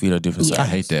 Everybody's feet are different Yeah. I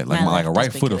sizes. hate that. Like My like a left right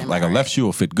is foot, bigger than like a my left shoe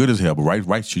will fit good as hell, but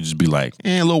right shoe just be like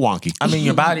a little wonky. I mean,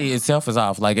 your body itself is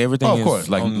off. Like everything. Oh, of is course.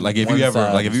 Like on if one you ever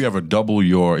side. if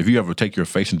you ever take your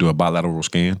face and do a bilateral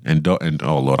scan and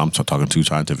oh Lord, I'm talking too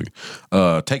scientific.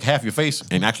 Take half your face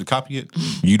and actually copy it.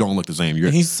 You don't look the same.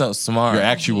 He's so smart. Your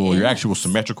actual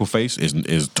symmetrical face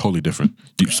is totally different.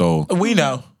 So We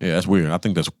know. yeah, that's weird. I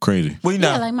think that's crazy. We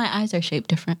know. Yeah, like my eyes are shaped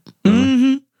different.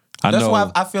 I That's know,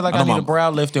 why I feel like I need my, a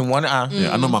brow lift in one eye.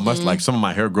 Yeah, I know my mustache. Like some of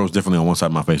my hair grows differently on one side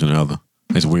of my face than the other.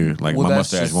 It's weird. Like Well, my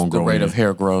that's mustache just won't the grow. rate in. of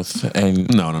hair growth, and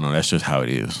No, that's just how it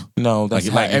is. no, that's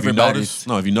how if you everybody's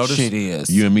notice, shit is.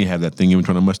 you and me have that thing in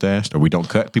between our mustache, or we don't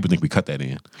cut. People think we cut that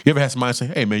in. You ever had somebody say,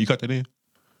 "Hey, man, you cut that in"?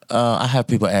 I have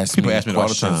people ask me ask me all the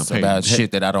questions time. Hey, about hey,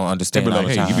 shit that I don't They understand be all like,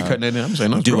 the hey, time. you be cutting that in? I'm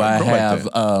saying, no, Do grow I like have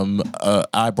that.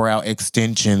 eyebrow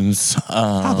extensions?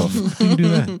 How the fuck do you do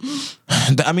that?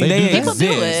 I mean, They they do that? People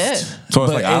do exist. So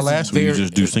it's but like eyelash, where you very-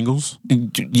 just do singles?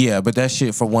 Yeah, but that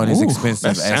shit for one is Ooh,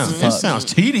 expensive that as sounds, fuck. it sounds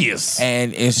tedious.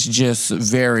 And it's just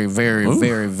very, very,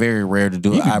 very, very rare to do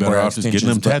You'd be better eyebrow off just extensions.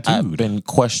 getting them but I've tattooed. been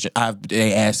questioned.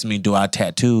 They asked me, do I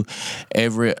tattoo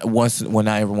every once in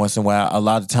a while? A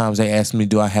lot of times they ask me,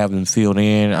 do I have them filled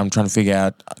in? I'm trying to figure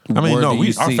out. I mean, where no, do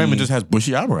you our see- family just has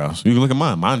bushy eyebrows. You can look at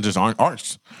mine. Mine just aren't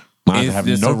arched. Mine Is have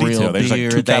this no a real detail. They're just like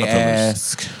beard? two They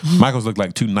caterpillars. ask. Michael's look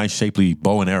like two nice shapely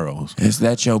bow and arrows. Is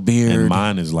that your beard? And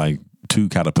mine is like two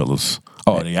caterpillars.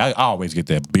 Oh, yeah, I always get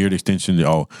that beard extension.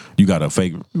 Oh, you got a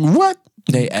fake. What?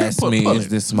 They ask me, pull is it.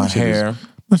 this my That shit is- hair?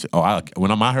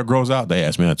 When my hair grows out, they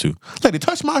ask me that too. Lady,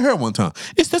 touch my hair one time.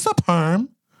 Is this a perm?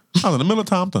 I was in the middle of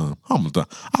Tom Thumb. I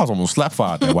was almost slap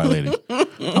fired that white lady.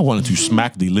 I wanted to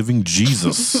smack the living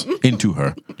Jesus into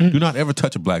her. Do not ever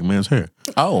touch a black man's hair.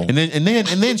 Oh. And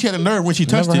then she had the nerve when she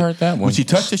touched Never it. heard that one. When she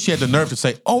touched it, she had the nerve to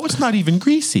say, "Oh, it's not even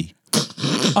greasy."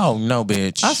 Oh, no,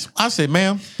 bitch. I said,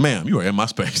 ma'am, you are in my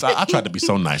space. I tried to be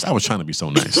so nice. I was trying to be so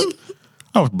nice.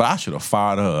 But I should have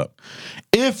fired her up.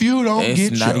 If you don't It's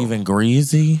get not your- even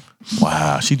greasy.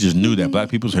 Wow, she just knew that black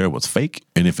people's hair was fake,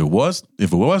 and if it was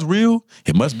real,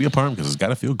 it must be a perm because it's got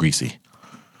to feel greasy.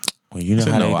 Well, you know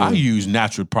So how no, I they do. use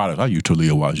natural products. I use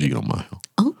Talia YG on my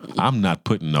hair. I'm not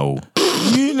putting no.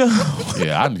 You know.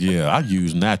 I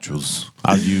use naturals.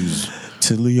 I use.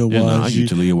 Talia You know, I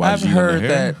use Talia YG I've on the heard hair.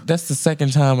 that. That's the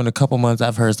second time in a couple months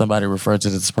I've heard somebody refer to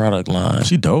this product line.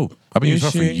 She dope. I've been Is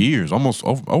using her for she? years, almost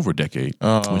over a decade.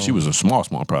 When she was a small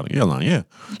product. Yeah, line. Yeah,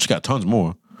 she got tons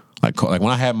more. Like when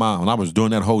I was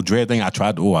doing that whole dread thing, I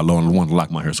tried to. I wanted to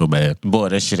lock my hair so bad. Boy,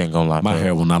 that shit ain't gonna lie. My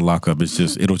hair will not lock up.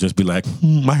 It'll just be like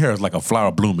my hair is like a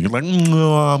flower blooming. It's like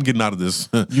no, I'm getting out of this.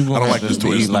 I don't like this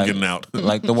twist. I'm getting out.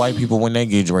 Like the white people when they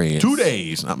get dreads. 2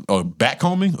 days. Back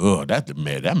combing. Oh, that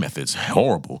method's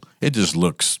horrible. It just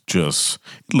looks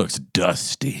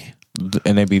dusty.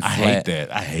 And they be I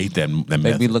flat. hate that They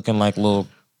method. be looking like little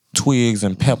twigs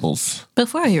and pebbles.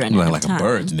 Before you run out of like time. a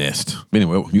bird's nest.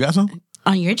 Anyway, you got some?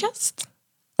 On your chest?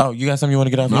 Oh, you got something you want to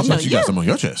get off No, your I thought chest? you got some on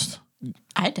your chest.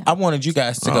 I don't. I wanted you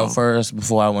guys to go first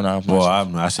before I went off my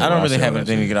chest. I said, I don't really said have what I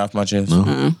anything to said. get off my chest.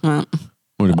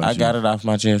 What about I you? got it off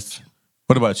my chest.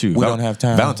 What about you? We don't have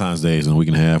time. Valentine's Day is in a week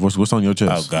and a half. What's on your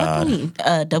chest? Oh,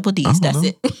 God. Double D's, that's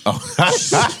it.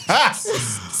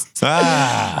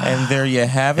 And there you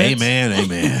have it.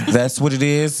 Amen. That's what it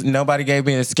is. Nobody gave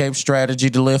me an escape strategy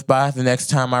to live by. The next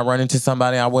time I run into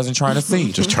somebody I wasn't trying to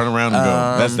see. Just turn around and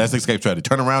go. That's the escape strategy.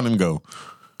 Turn around and go.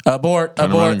 Abort,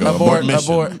 Turn around and abort, go.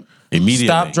 Mission. abort. Immediately.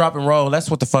 Stop, drop, and roll. That's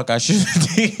what the fuck I should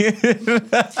do.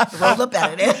 Roll up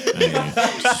out of there. Do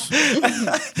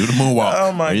the moonwalk.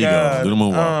 Oh my there you God. go. Do the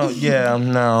moonwalk. Oh, yeah,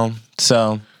 no.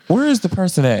 So, where is the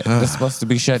person at that's supposed to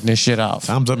be shutting this shit off?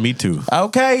 Time's up. Me too.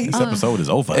 Okay. This episode is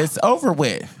over. It's over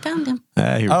with. Found him.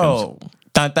 Here it Oh.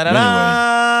 Dun, dun, dun,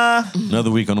 dun. comes.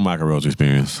 Another week on the Mykel Rose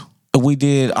Experience. We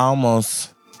did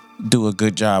almost do a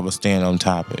good job of staying on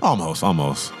topic.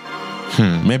 Almost.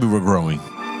 Maybe we're growing.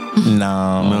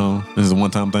 No. No, this is a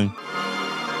one-time thing.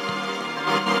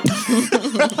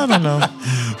 I don't know.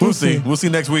 We'll see. We'll see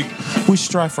next week. We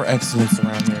strive for excellence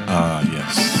around here.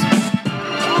 Yes.